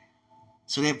shoulder.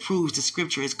 So that proves the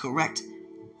scripture is correct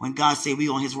when God say we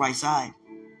on his right side.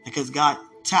 Because God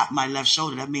tapped my left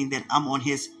shoulder. That means that I'm on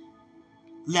his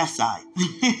left side.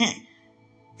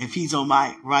 If he's on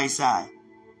my right side.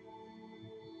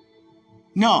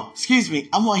 No, excuse me.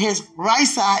 I'm on his right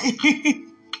side.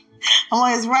 I'm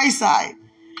on his right side.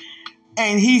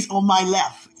 And he's on my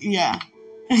left. Yeah.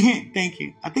 Thank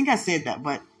you. I think I said that,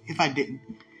 but if I didn't.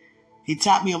 He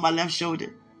tapped me on my left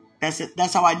shoulder. That's it.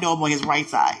 That's how I know I'm on his right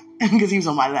side. Because he was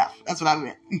on my left. That's what I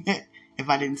meant. If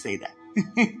I didn't say that.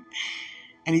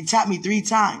 And he tapped me 3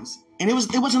 times. And it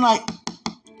wasn't like,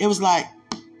 it was like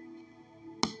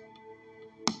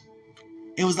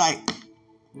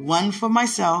one for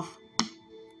myself,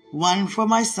 one for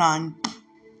my son,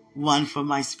 one for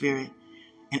my spirit.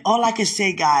 And all I could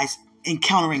say, guys,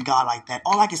 encountering God like that,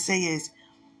 all I could say is,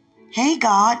 hey,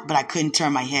 God, but I couldn't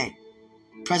turn my head.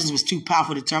 Presence was too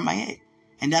powerful to turn my head.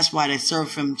 And that's why the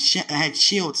seraphim had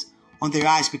shields on their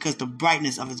eyes, because the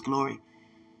brightness of his glory.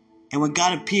 And when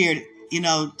God appeared,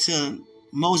 to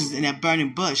Moses in that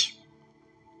burning bush,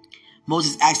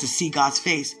 Moses asked to see God's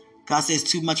face. God says,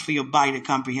 too much for your body to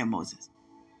comprehend, Moses.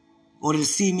 In order to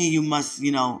see me, you must,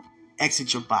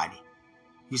 exit your body.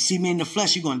 You see me in the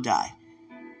flesh, you're going to die.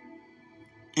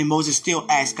 And Moses still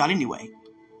asked God anyway,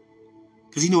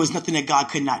 because he knew there's nothing that God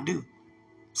could not do.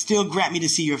 Still grant me to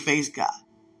see your face, God.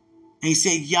 And he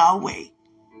said, Yahweh.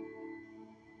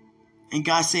 And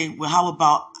God said, well, how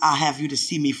about I have you to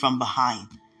see me from behind?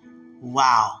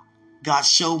 Wow. God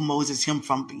showed Moses him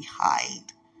from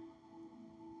behind.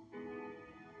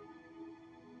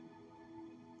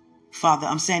 Father,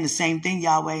 I'm saying the same thing,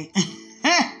 Yahweh.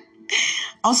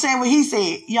 I'm saying what he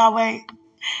said, Yahweh.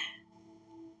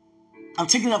 I'm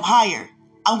taking it up higher.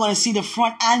 I'm going to see the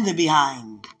front and the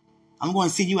behind. I'm going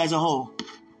to see you as a whole.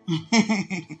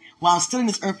 While I'm still in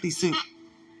this earthly suit.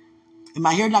 And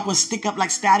my hair not going to stick up like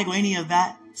static or any of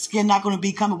that. Skin not going to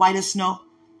become white as snow.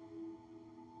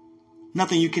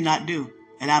 Nothing you cannot do.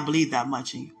 And I believe that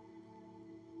much in you.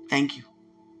 Thank you.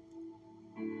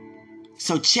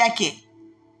 So check it.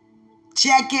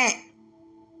 Check it.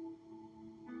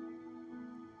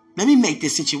 Let me make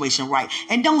this situation right.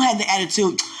 And don't have the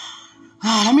attitude,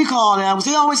 let me call them.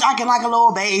 They always acting like a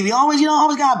little baby. Always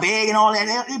got big and all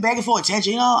that. They're begging for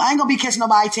attention. I ain't going to be catching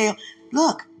nobody's tail.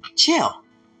 Look, chill.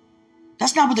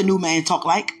 That's not what the new man talk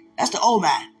like. That's the old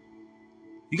man.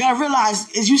 You got to realize,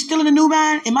 is you still in the new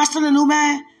man? Am I still in the new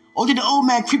man? Or did the old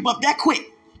man creep up that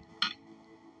quick?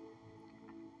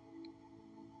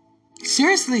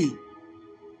 Seriously.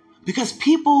 Because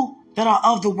people that are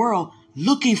of the world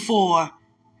looking for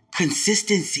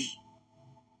consistency.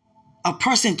 A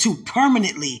person to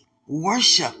permanently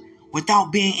worship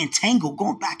without being entangled,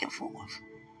 going back and forth.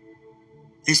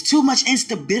 There's too much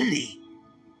instability.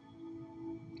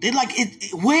 They're like,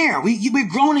 where? We're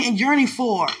groaning and yearning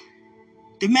for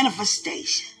the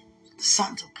manifestation, the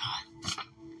sons of God.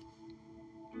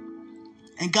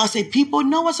 And God said, people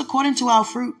know us according to our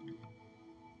fruit.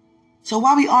 So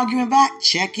why we arguing back?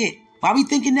 Check it. Why we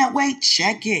thinking that way?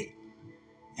 Check it.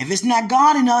 If it's not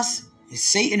God in us, it's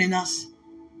Satan in us.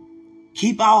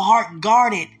 Keep our heart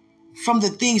guarded from the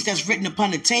things that's written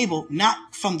upon the table,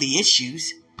 not from the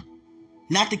issues.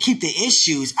 Not to keep the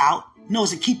issues out. No,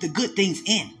 it's to keep the good things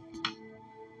in.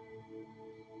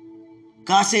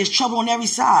 God says trouble on every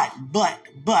side, but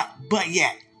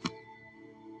yet.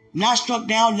 Not struck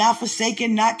down, not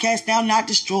forsaken, not cast down, not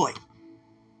destroyed.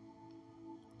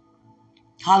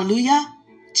 Hallelujah.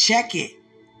 Check it.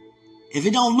 If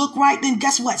it don't look right, then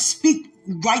guess what? Speak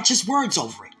righteous words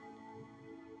over it.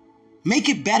 Make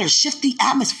it better. Shift the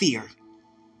atmosphere.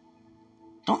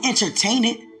 Don't entertain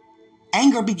it.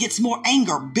 Anger begets more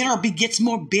anger. Bitter begets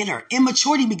more bitter.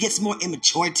 Immaturity begets more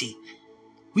immaturity.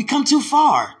 We come too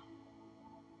far.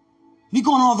 We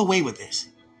going all the way with this.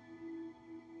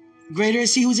 Greater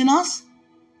is he who's in us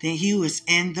than he who is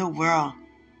in the world.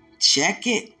 Check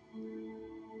it.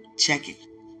 Check it.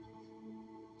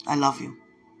 I love you.